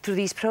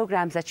these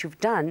programs that you've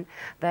done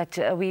that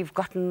we've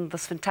gotten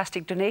this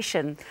fantastic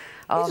donation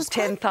of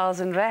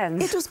 10,000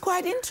 rands. It was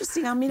quite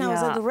interesting. I mean, I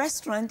was at the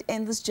restaurant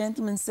and this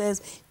gentleman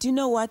says, do you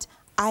know what?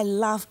 I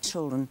love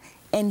children.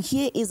 And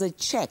here is a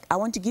check. I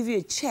want to give you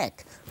a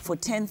check for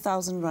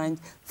 10,000 rand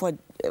for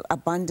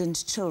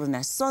abundant children.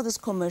 I saw this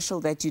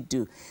commercial that you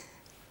do.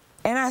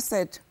 And I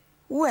said,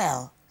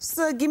 well,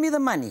 sir, give me the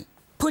money.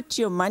 Put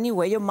your money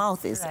where your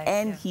mouth is. Right,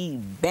 and he,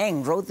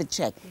 bang, wrote the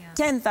check.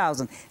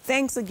 10,000.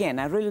 Thanks again.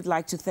 I really would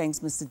like to thank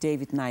Mr.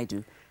 David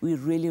Naidu. We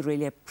really,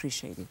 really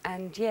appreciate it.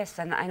 And yes,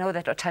 and I know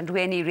that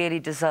Othandweni really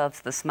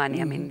deserves this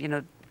money. I mean, you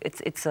know,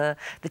 it's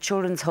the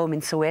children's home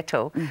in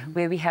Soweto,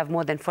 where we have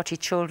more than 40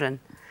 children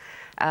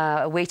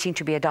waiting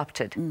to be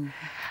adopted.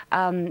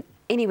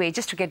 Anyway,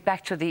 just to get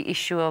back to the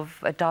issue of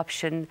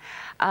adoption,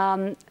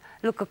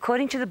 look,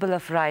 according to the Bill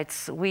of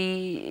Rights,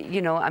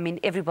 you know, I mean,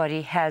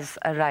 everybody has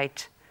a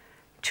right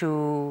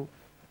to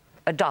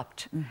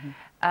adopt.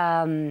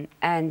 And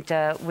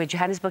where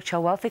Johannesburg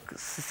Child Welfare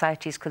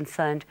Society is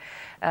concerned,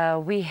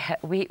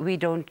 we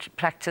don't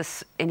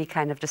practice any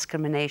kind of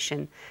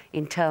discrimination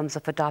in terms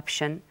of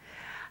adoption.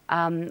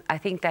 I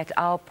think that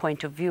our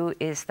point of view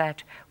is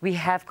that we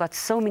have got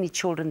so many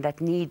children that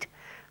need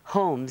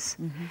homes.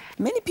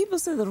 Many people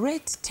say the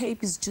red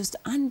tape is just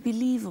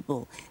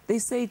unbelievable. They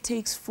say it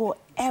takes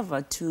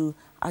forever to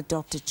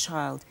adopt a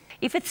child.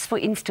 If it's, for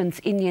instance,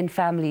 Indian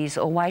families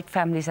or white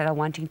families that are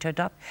wanting to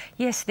adopt,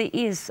 yes, there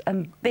is a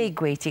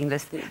big waiting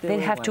list. They'll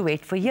have to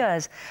wait for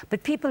years.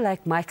 But people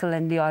like Michael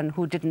and Leon,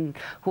 who,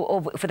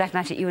 for that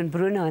matter, even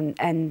Bruno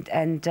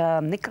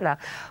and Nicola,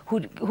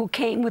 who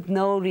came with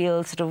no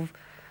real sort of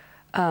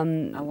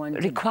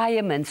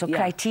requirements or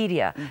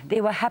criteria,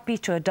 they were happy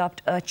to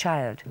adopt a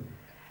child.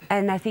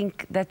 And I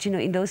think that, you know,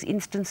 in those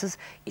instances,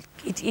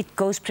 it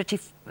goes pretty,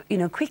 you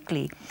know,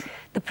 quickly.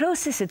 The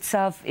process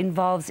itself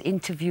involves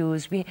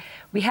interviews.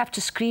 We have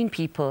to screen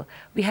people.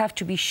 We have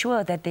to be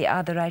sure that they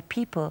are the right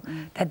people,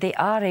 that they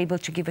are able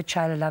to give a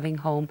child a loving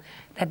home,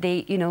 that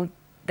they, you know,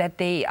 that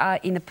they are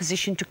in a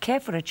position to care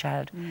for a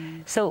child.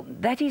 So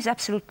that is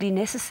absolutely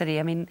necessary.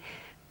 I mean,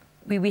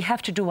 we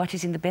have to do what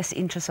is in the best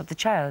interest of the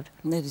child.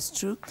 That is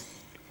true.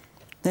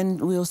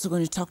 Then we're also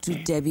going to talk to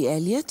Debbie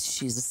Elliott.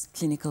 She's a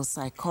clinical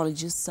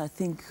psychologist. I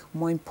think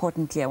more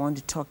importantly, I want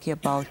to talk here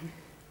about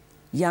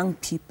young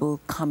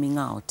people coming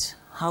out.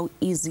 How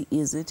easy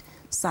is it?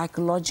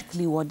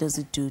 Psychologically, what does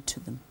it do to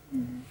them?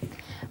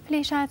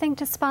 Felicia, I think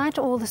despite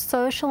all the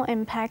social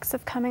impacts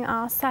of coming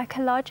out,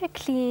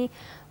 psychologically,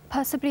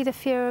 possibly the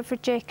fear of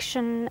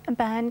rejection,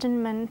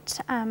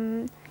 abandonment,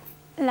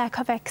 lack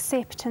of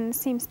acceptance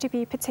seems to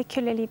be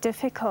particularly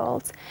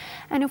difficult.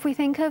 And if we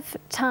think of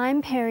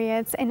time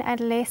periods in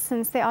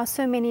adolescence, there are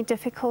so many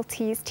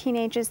difficulties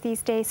teenagers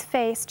these days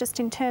face just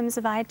in terms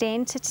of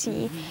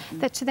identity,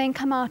 that to then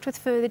come out with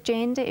further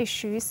gender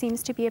issues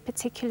seems to be a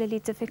particularly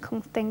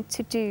difficult thing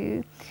to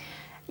do.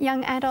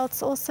 Young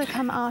adults also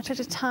come out at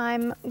a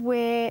time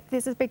where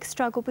there's a big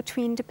struggle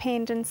between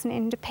dependence and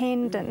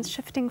independence,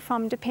 shifting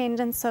from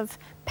dependence of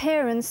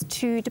parents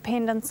to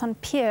dependence on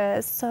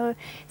peers, so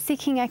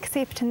seeking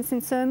acceptance in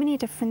so many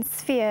different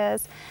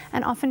spheres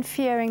and often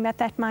fearing that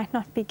that might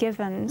not be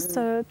given.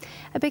 So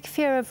a big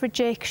fear of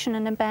rejection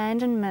and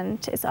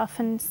abandonment is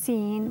often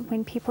seen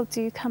when people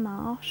do come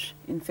out.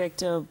 In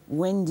fact,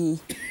 Wendy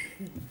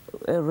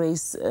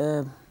raised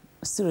a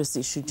serious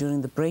issue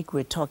during the break.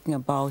 We're talking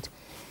about,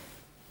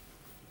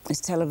 is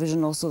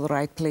television also the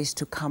right place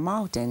to come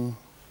out? And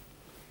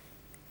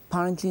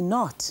apparently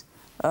not.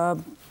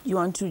 You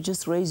want to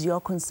just raise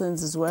your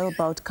concerns as well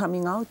about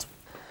coming out?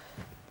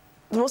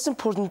 The most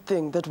important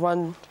thing that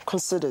one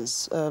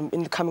considers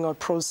in the coming out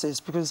process,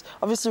 because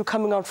obviously you're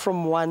coming out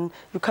from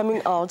you're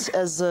coming out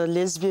as a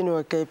lesbian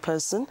or a gay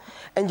person,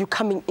 and you're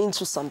coming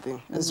into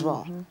something as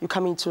well. You're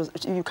coming to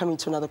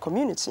another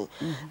community.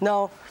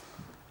 Now,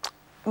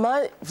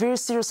 my very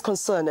serious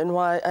concern, and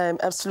why I am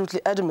absolutely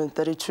adamant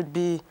that it should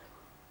be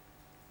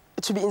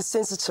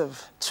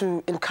insensitive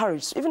to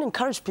even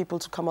encourage people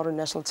to come out on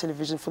national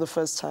television for the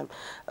first time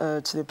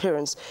to their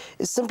parents,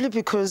 is simply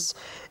because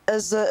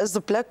as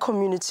the black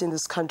community in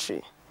this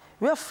country,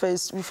 we're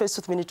faced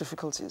with many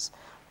difficulties.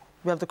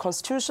 We have the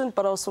constitution,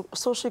 but also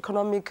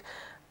socio-economic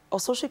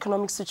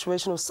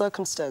situation or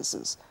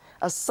circumstances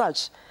as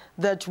such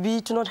that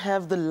we do not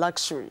have the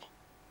luxury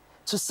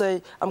to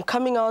say, I'm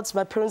coming out,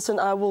 my parents and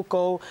I will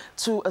go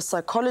to a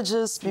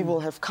psychologist, we will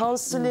have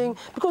counseling,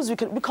 because we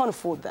can't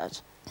afford that.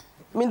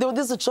 I mean,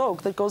 there's a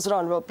joke that goes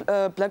around,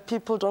 well, black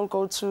people don't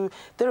go to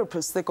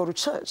therapists, they go to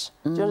church.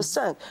 Do you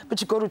understand?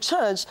 But you go to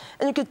church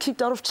and you get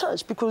kicked out of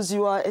church because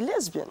you are a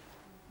lesbian.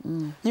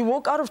 You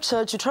walk out of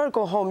church, you try to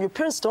go home, your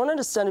parents don't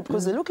understand it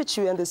because they look at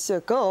you and they see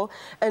a girl,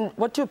 and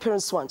what do your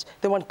parents want?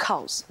 They want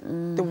cows.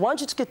 They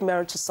want you to get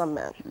married to some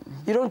man.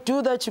 You don't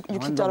do that, you're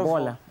kicked out of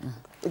home.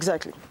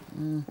 Exactly.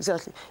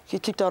 Exactly. You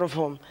get kicked out of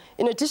home.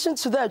 In addition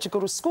to that, you go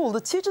to school,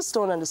 the teachers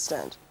don't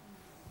understand.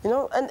 You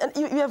know, and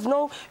you have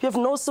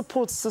no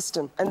support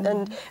system.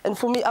 And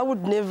for me, I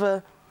would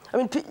never, I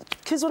mean,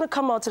 kids want to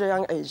come out at a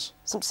young age.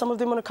 Some of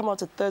them want to come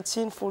out at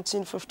 13,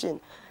 14, 15.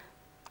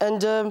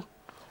 And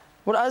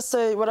what I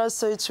say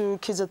to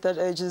kids at that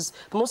age is,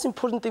 the most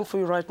important thing for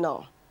you right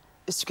now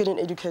is to get an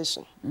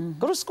education.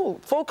 Go to school.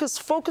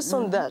 Focus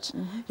on that.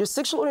 Your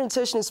sexual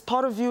orientation is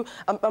part of you.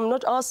 I'm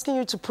not asking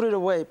you to put it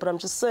away, but I'm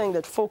just saying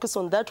that focus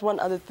on that one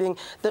other thing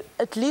that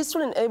at least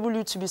will enable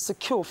you to be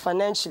secure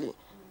financially,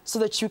 so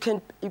that you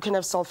can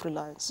have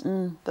self-reliance.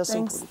 That's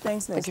important.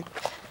 Thanks, Thank you.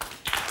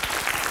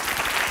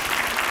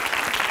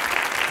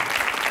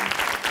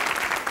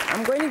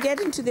 I'm going to get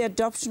into the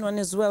adoption one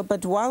as well,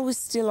 but while we're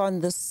still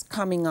on this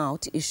coming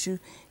out issue,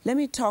 let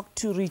me talk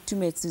to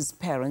Ritumetsu's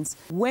parents.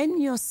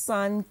 When your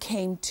son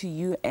came to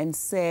you and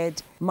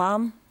said,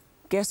 Mom,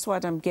 guess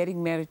what, I'm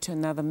getting married to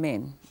another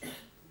man,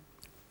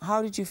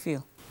 how did you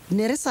feel?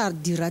 Nere sa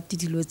dirati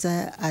dilo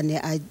tsa ane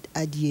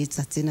a di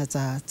etsa tsena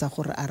tsa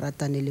gore a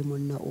ratane le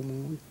monna o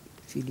mongwe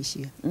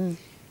Felicia.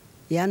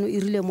 Yaano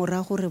irile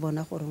morago re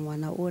bona gore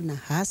ngwana ona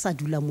ha sa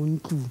dula mo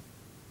ntlung.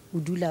 O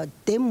dula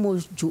teng mo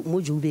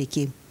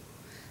Joburg.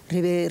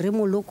 Re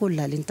mo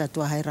lokolla le ntate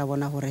wa hae ra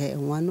bona gore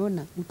ngwana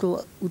ona o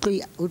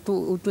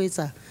tlo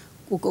etsa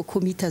o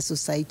commit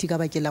society ka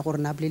bakela gore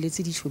na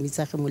boleletse di tšhomi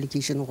tsa ge mo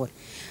location gore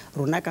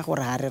rona ka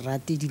gore ha re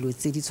rate dilo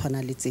tse di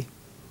tshwana le tse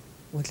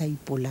o tla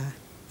ipola.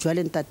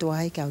 Jwale ntate wa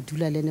hae ka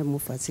dula le ne mo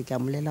fatshe ka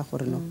molela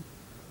gore no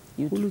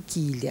o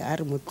lokile a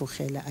re mo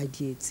tlogela a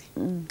dietse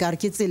ka re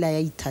ke tsela ya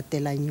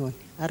ithatelang yone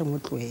a re mo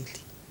tlohele.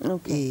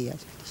 Okay.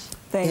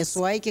 That's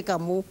why ke ka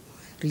mo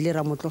re ile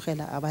ra mo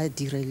tlogela a ba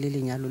direle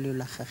lenyalo le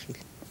la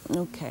gagile.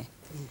 Okay.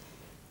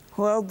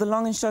 Well, the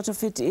long and short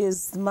of it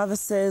is the mother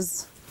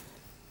says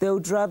they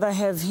would rather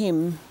have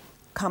him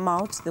come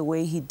out the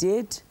way he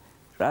did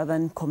rather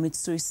than commit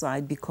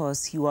suicide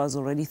because he was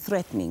already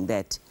threatening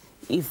that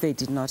if they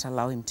did not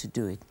allow him to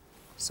do it.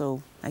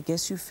 So I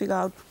guess you figure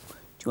out,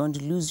 do you want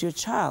to lose your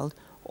child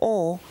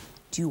or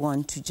do you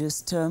want to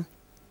just have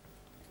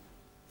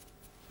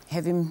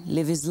him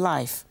live his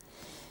life?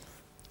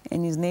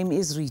 And his name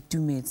is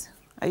Ritumetsu.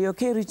 Are you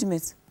okay,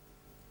 Ritumetsu?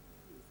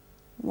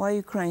 Why are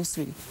you crying,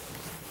 sweetie?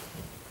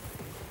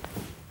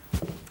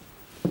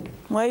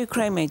 Why are you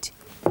crying, mate?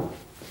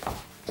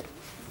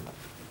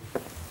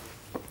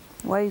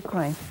 Why are you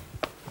crying?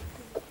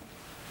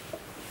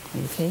 Are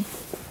you okay?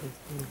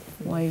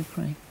 Why are you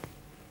crying?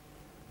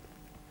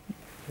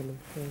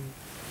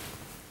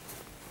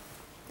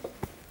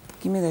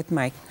 Give me that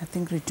mic. I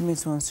think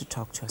Ritumetsu wants to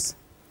talk to us.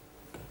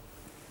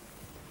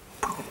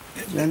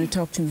 You want to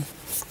talk to me?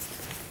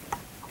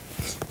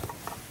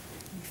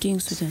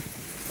 King Susan.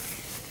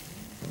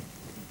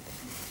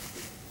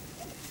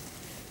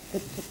 No,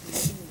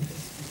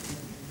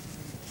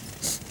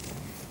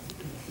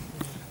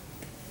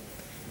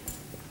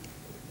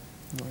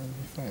 I'll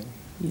be fine.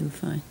 You're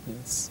fine?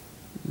 Yes.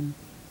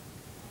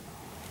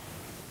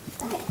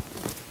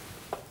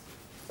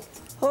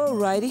 All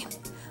righty.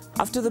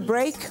 After the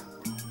break,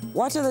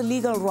 what are the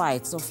legal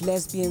rights of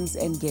lesbians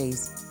and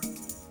gays?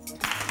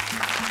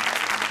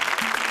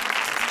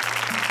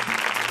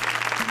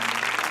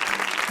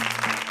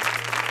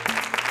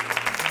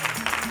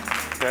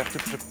 You have to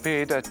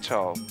prepare that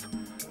child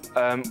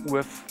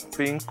with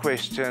being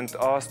questioned,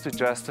 asked to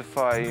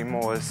justify him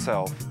or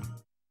herself.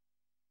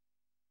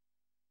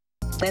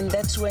 And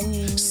that's when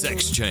you...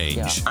 Sex change.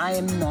 Yeah, I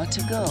am not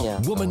a girl.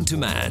 Woman to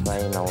man.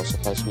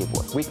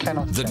 We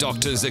cannot. The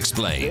doctors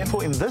explain.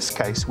 Therefore, in this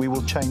case, we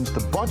will change the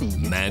body.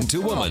 Man to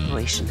woman.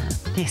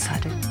 Yes, I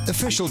do.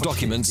 Official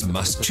documents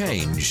must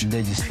change.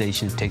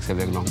 Legislation takes a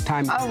very long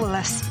time. I will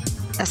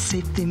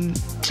accept him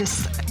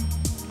just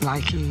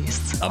like he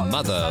is. A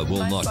mother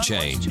will not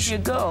change. You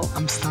go.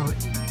 I'm still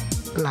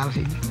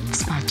loving.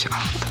 It's my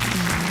child.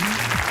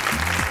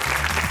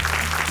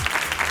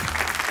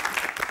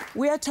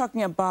 We are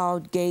talking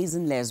about gays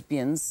and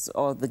lesbians,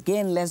 or the gay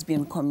and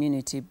lesbian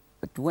community,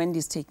 but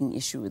Wendy's taking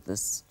issue with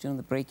this. During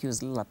the break, he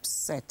was a little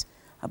upset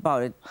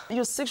about it.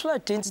 Your sexual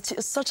identity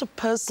is such a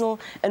personal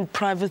and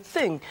private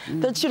thing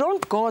that you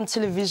don't go on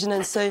television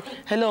and say,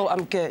 "Hello,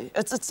 I'm gay."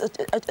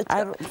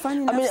 I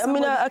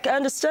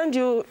understand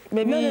your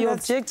your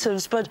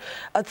objectives, but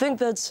I think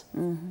that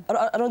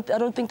I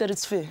don't think that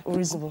it's fair or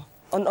reasonable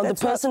on the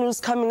person who's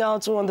coming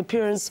out or on the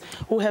parents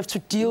who have to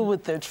deal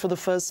with it for the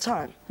first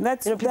time.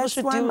 That's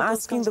why I'm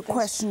asking the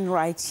question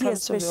right here,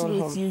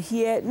 especially with you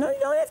here. No, you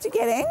don't have to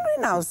get angry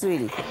now,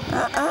 sweetie.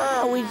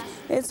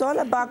 It's all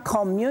about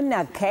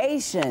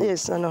communication.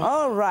 Yes, I know.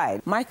 All right.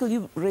 Michael,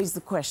 you raised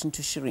the question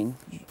to Shireen.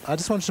 I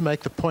just wanted to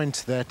make the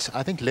point that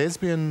I think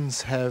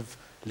lesbians have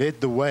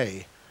led the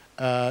way,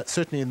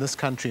 certainly in this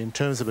country, in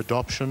terms of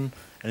adoption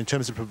and in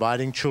terms of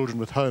providing children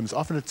with homes.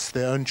 Often it's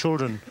their own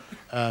children,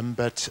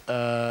 but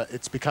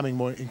it's becoming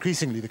more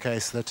increasingly the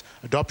case that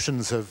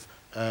adoptions have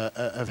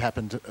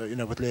happened,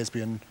 with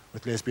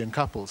lesbian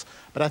couples.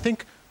 But I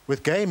think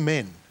with gay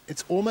men,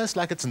 it's almost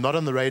like it's not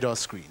on the radar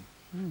screen.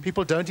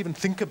 People don't even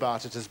think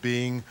about it as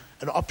being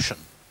an option.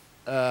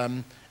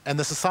 And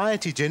the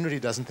society generally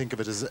doesn't think of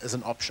it as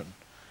an option.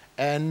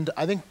 And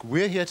I think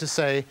we're here to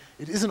say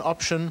it is an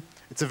option,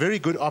 it's a very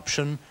good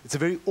option, it's a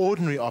very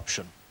ordinary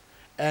option.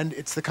 And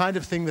it's the kind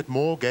of thing that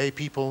more gay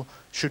people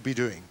should be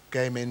doing,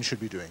 gay men should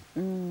be doing.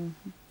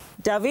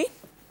 Davi?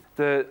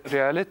 The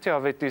reality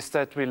of it is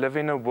that we live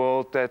in a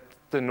world that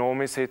the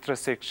norm is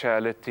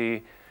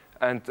heterosexuality,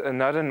 and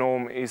another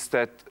norm is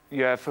that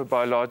you have a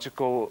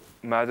biological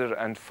mother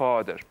and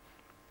father.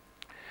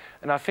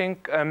 And I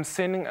think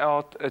sending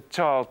out a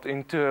child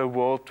into a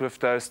world with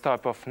those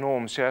type of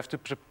norms, you have to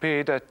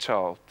prepare that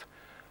child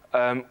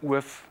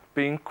with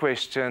being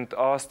questioned,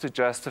 asked to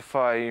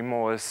justify him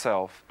or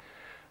herself,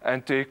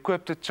 and to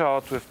equip the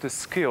child with the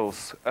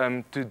skills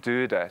to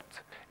do that.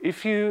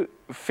 If you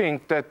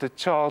think that the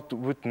child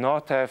would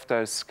not have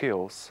those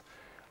skills,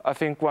 I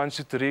think one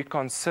should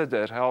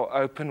reconsider how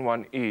open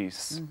one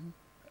is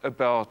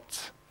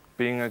about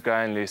being a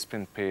gay and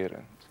lesbian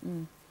parent.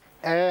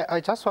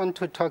 I just want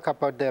to talk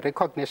about the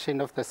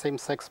recognition of the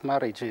same-sex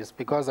marriages,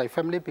 because I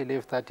firmly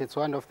believe that it's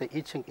one of the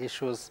itching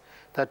issues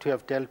that we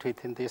have dealt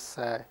with in this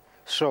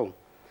show.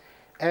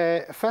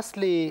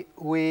 Firstly,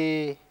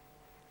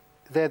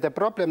 the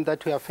problem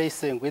that we are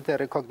facing with the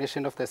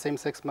recognition of the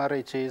same-sex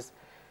marriages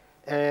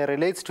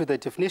relates to the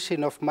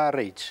definition of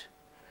marriage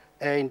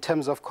in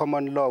terms of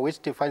common law,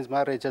 which defines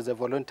marriage as a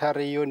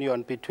voluntary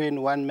union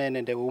between one man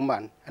and a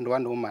woman, and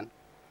one woman.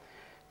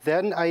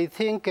 Then I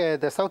think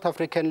the South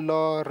African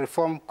Law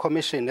Reform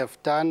Commission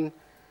have done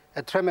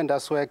a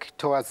tremendous work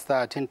towards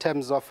that in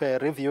terms of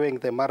reviewing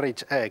the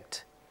Marriage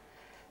Act.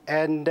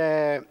 And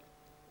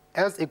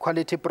as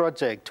Equality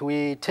Project,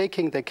 we're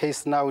taking the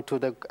case now to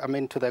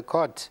the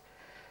court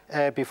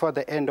before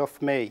the end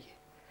of May.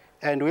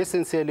 And we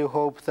sincerely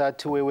hope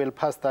that we will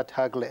pass that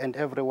hurdle and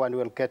everyone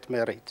will get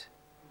married.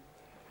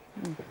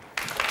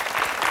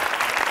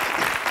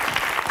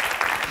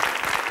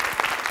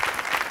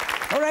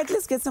 All right,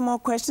 let's get some more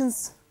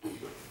questions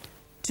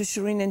to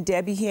Shireen and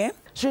Debbie here.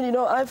 Shireen, you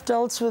know, I've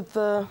dealt with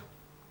a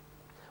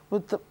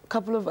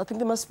couple of, I think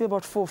there must be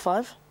about 4 or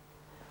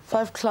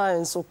 5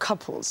 clients or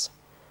couples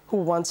who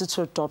wanted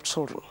to adopt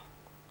children.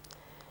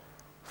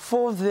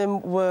 4 of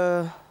them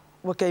were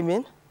gay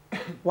men,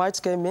 white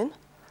gay men.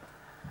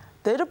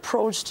 They'd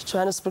approached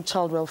Johannesburg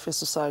Child Welfare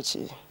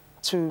Society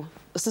to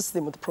assist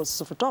them with the process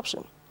of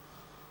adoption.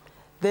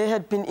 They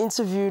had been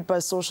interviewed by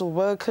social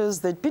workers.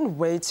 They'd been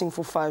waiting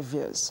for 5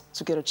 years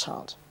to get a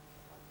child.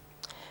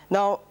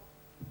 Now,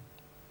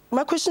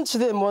 my question to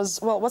them was,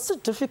 well, what's the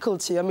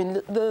difficulty? I mean,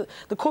 the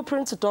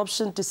co-parent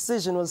adoption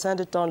decision was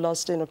handed down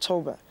last year in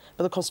October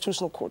by the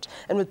Constitutional Court.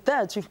 And with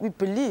that, we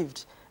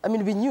believed, I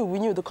mean, we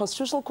knew the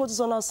Constitutional Court is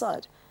on our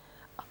side.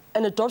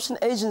 An adoption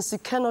agency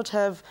cannot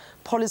have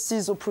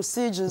policies or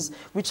procedures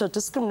which are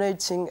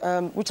discriminating,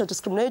 on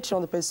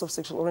the basis of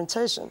sexual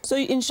orientation. So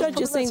in short,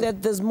 you're saying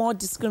that there's more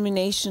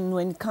discrimination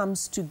when it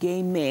comes to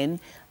gay men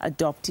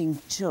adopting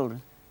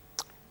children?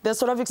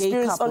 That's what I've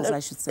experienced. Gay couples, I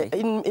should say.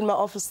 In my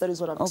office, that is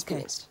what I've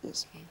experienced,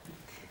 yes.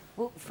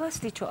 Well,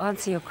 firstly, to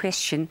answer your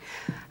question,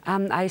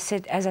 as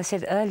I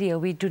said earlier,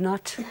 we do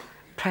not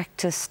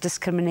practice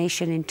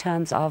discrimination in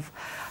terms of,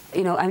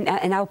 you know,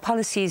 and our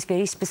policy is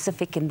very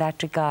specific in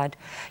that regard,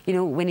 you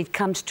know, when it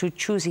comes to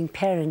choosing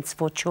parents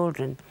for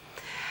children.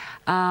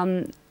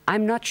 I'm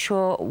not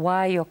sure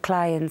why your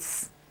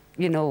clients,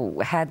 you know,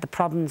 had the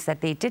problems that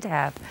they did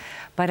have,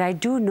 but I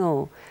do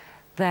know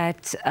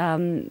that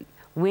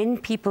when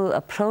people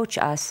approach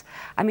us,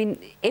 I mean,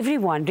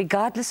 everyone,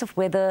 regardless of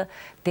whether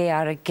they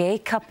are a gay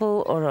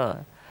couple or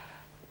a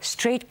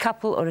straight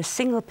couple or a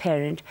single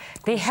parent,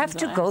 they have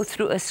to go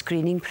through a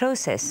screening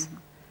process.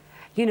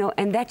 You know,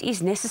 and that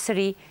is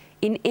necessary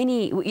in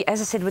any, as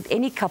I said, with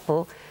any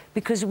couple,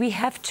 because we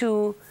have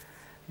to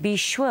be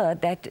sure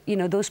that, you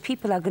know, those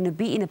people are going to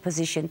be in a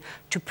position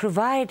to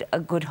provide a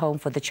good home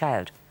for the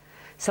child.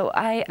 So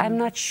I'm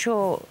not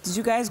sure. Did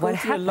you guys go through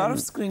happened. a lot of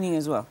screening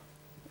as well?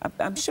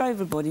 I'm sure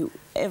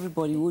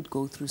everybody would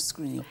go through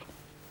screening.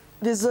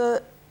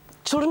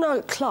 Children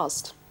are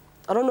classed.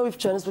 I don't know if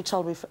Johannesburg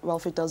Child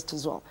Welfare does it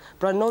as well,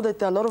 but I know that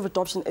there are a lot of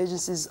adoption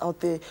agencies out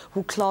there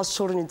who class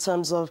children in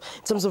terms of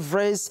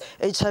race,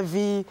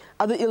 HIV,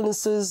 other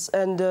illnesses,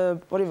 and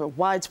whatever,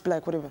 white,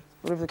 black, whatever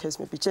the case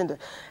may be, gender.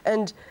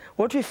 And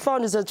what we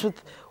found is that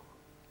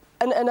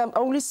and I'm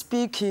only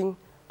speaking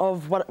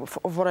of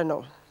what I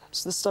know.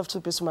 So this stuff to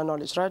the best of my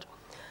knowledge, right?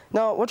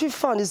 Now, what we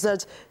found is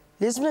that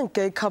lesbian and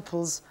gay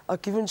couples are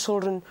given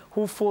children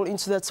who fall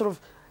into that sort of,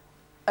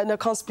 and I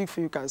can't speak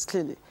for you guys,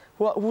 clearly,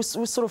 who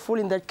sort of fall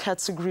in that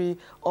category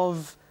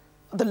of,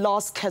 the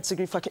last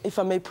category, if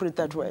I may put it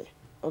that way,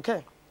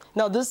 okay?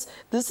 Now, this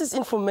is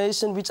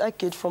information which I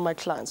get from my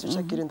clients, which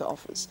I get in the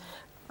office.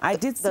 I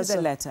did see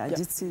the letter. I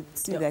did see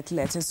that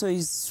letter. So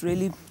he's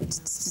really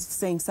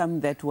saying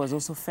something that was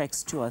also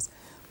facts to us.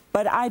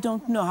 But I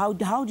don't know, how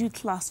do you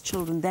class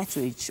children that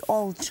way?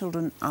 All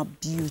children are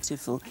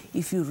beautiful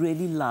if you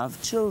really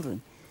love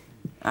children.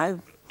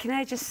 Can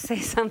I just say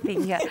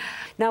something here?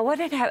 Now,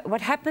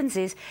 what happens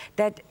is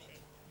that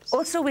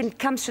also when it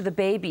comes to the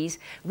babies,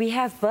 we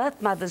have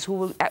birth mothers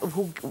who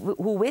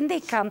when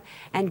they come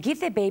and give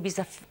their babies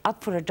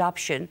up for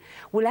adoption,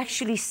 will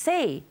actually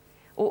say,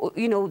 or,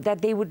 you know,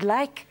 that they would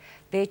like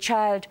their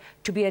child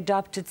to be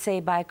adopted,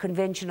 say, by a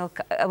conventional,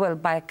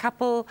 by a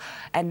couple,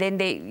 and then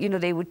they, you know,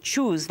 they would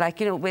choose, like,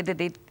 you know, whether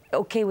they're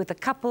okay with a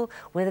couple,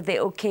 whether they're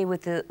okay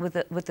with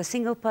a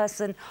single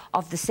person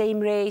of the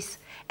same race,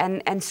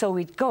 and so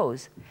it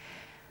goes.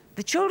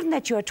 The children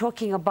that you are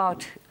talking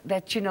about,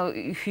 that, you know,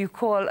 if you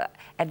call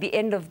at the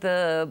end of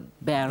the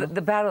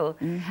barrel,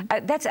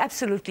 that's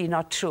absolutely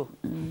not true.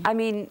 I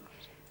mean,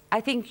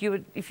 I think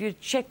if you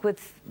check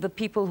with the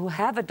people who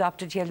have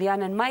adopted here,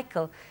 Leon and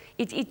Michael,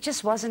 it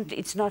just wasn't,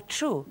 it's not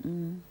true.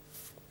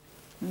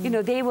 You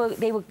know,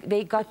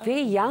 they got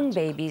very young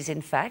babies,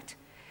 in fact.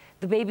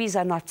 the babies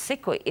are not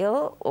sick or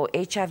ill or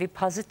HIV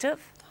positive.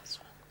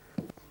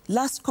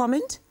 Last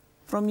comment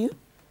from you?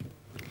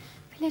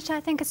 Felicia,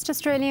 I think it's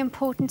just really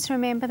important to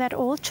remember that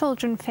all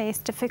children face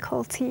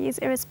difficulties,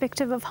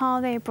 irrespective of how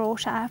they're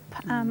brought up.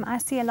 I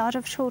see a lot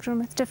of children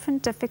with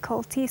different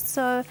difficulties,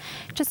 so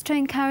just to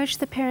encourage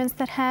the parents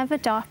that have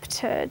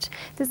adopted,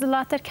 there's a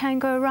lot that can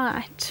go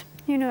right,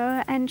 you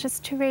know, and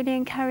just to really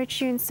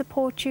encourage you and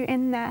support you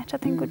in that, I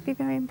think would be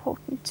very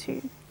important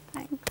too.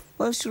 Thanks.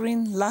 Well,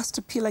 Shireen, last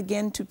appeal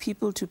again to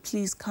people to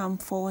please come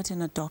forward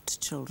and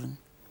adopt children.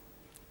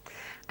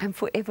 I'm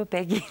forever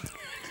begging.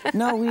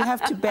 No, we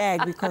have to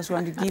beg because we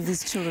want to give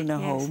these children a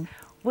home.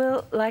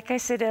 Well, like I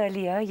said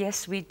earlier,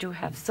 yes, we do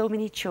have so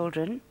many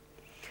children,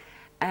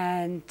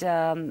 and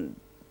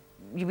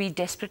we're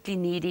desperately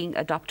needing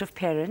adoptive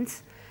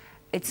parents.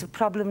 It's a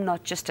problem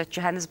not just at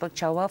Johannesburg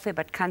Child Welfare,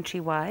 but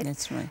countrywide.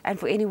 That's right. And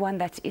for anyone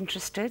that's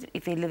interested,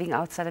 if they're living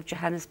outside of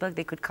Johannesburg,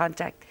 they could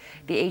contact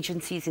the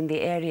agencies in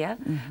the area.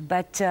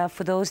 But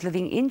for those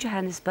living in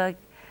Johannesburg,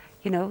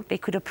 you know, they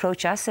could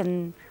approach us,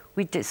 and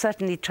we'd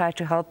certainly try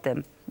to help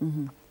them.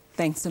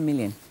 Thanks a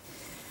million.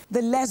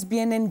 The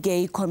lesbian and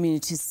gay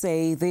communities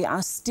say they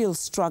are still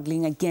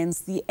struggling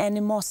against the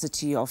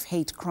animosity of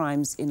hate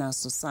crimes in our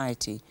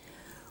society.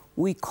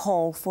 We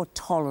call for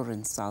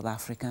tolerance, South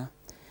Africa.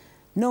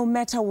 No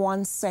matter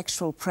one's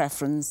sexual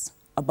preference,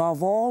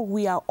 above all,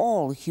 we are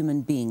all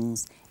human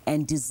beings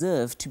and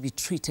deserve to be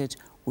treated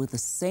with the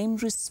same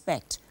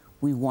respect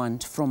we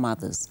want from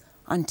others.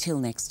 Until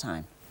next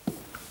time.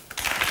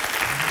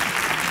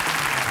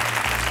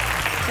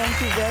 Thank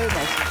you very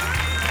much.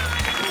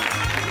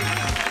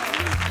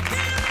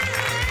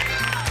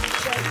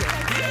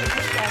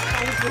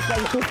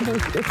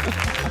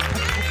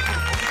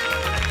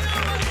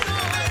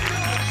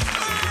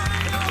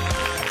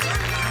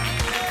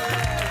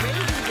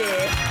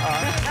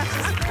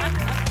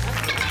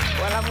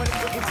 Well, I'm going to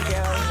put it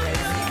together.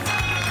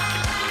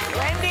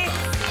 Wendy!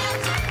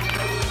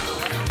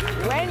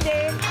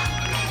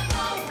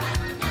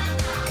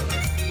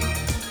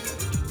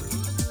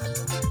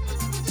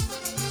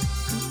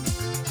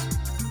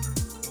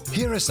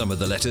 Here are some of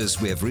the letters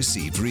we have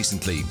received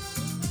recently.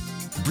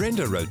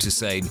 Brenda wrote to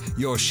say,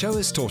 "Your show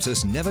has taught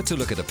us never to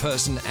look at a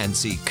person and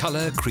see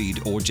colour,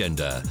 creed or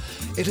gender.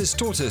 It has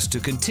taught us to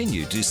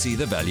continue to see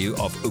the value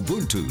of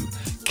Ubuntu,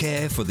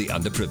 care for the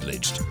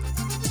underprivileged."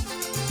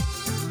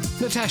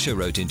 Natasha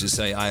wrote in to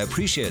say, "I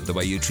appreciate the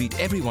way you treat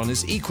everyone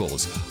as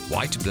equals,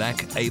 white,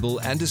 black, able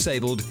and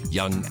disabled,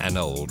 young and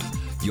old.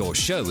 Your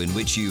show in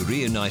which you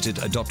reunited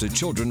adopted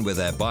children with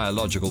their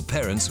biological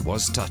parents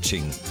was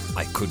touching.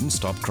 I couldn't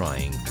stop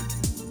crying."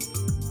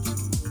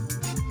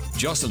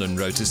 Jocelyn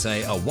wrote to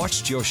say, "I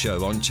watched your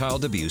show on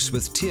child abuse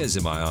with tears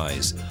in my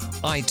eyes.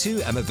 I too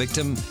am a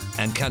victim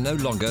and can no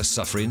longer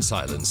suffer in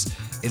silence.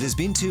 It has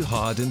been too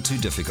hard and too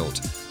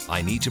difficult.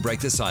 I need to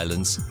break the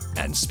silence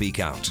and speak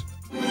out."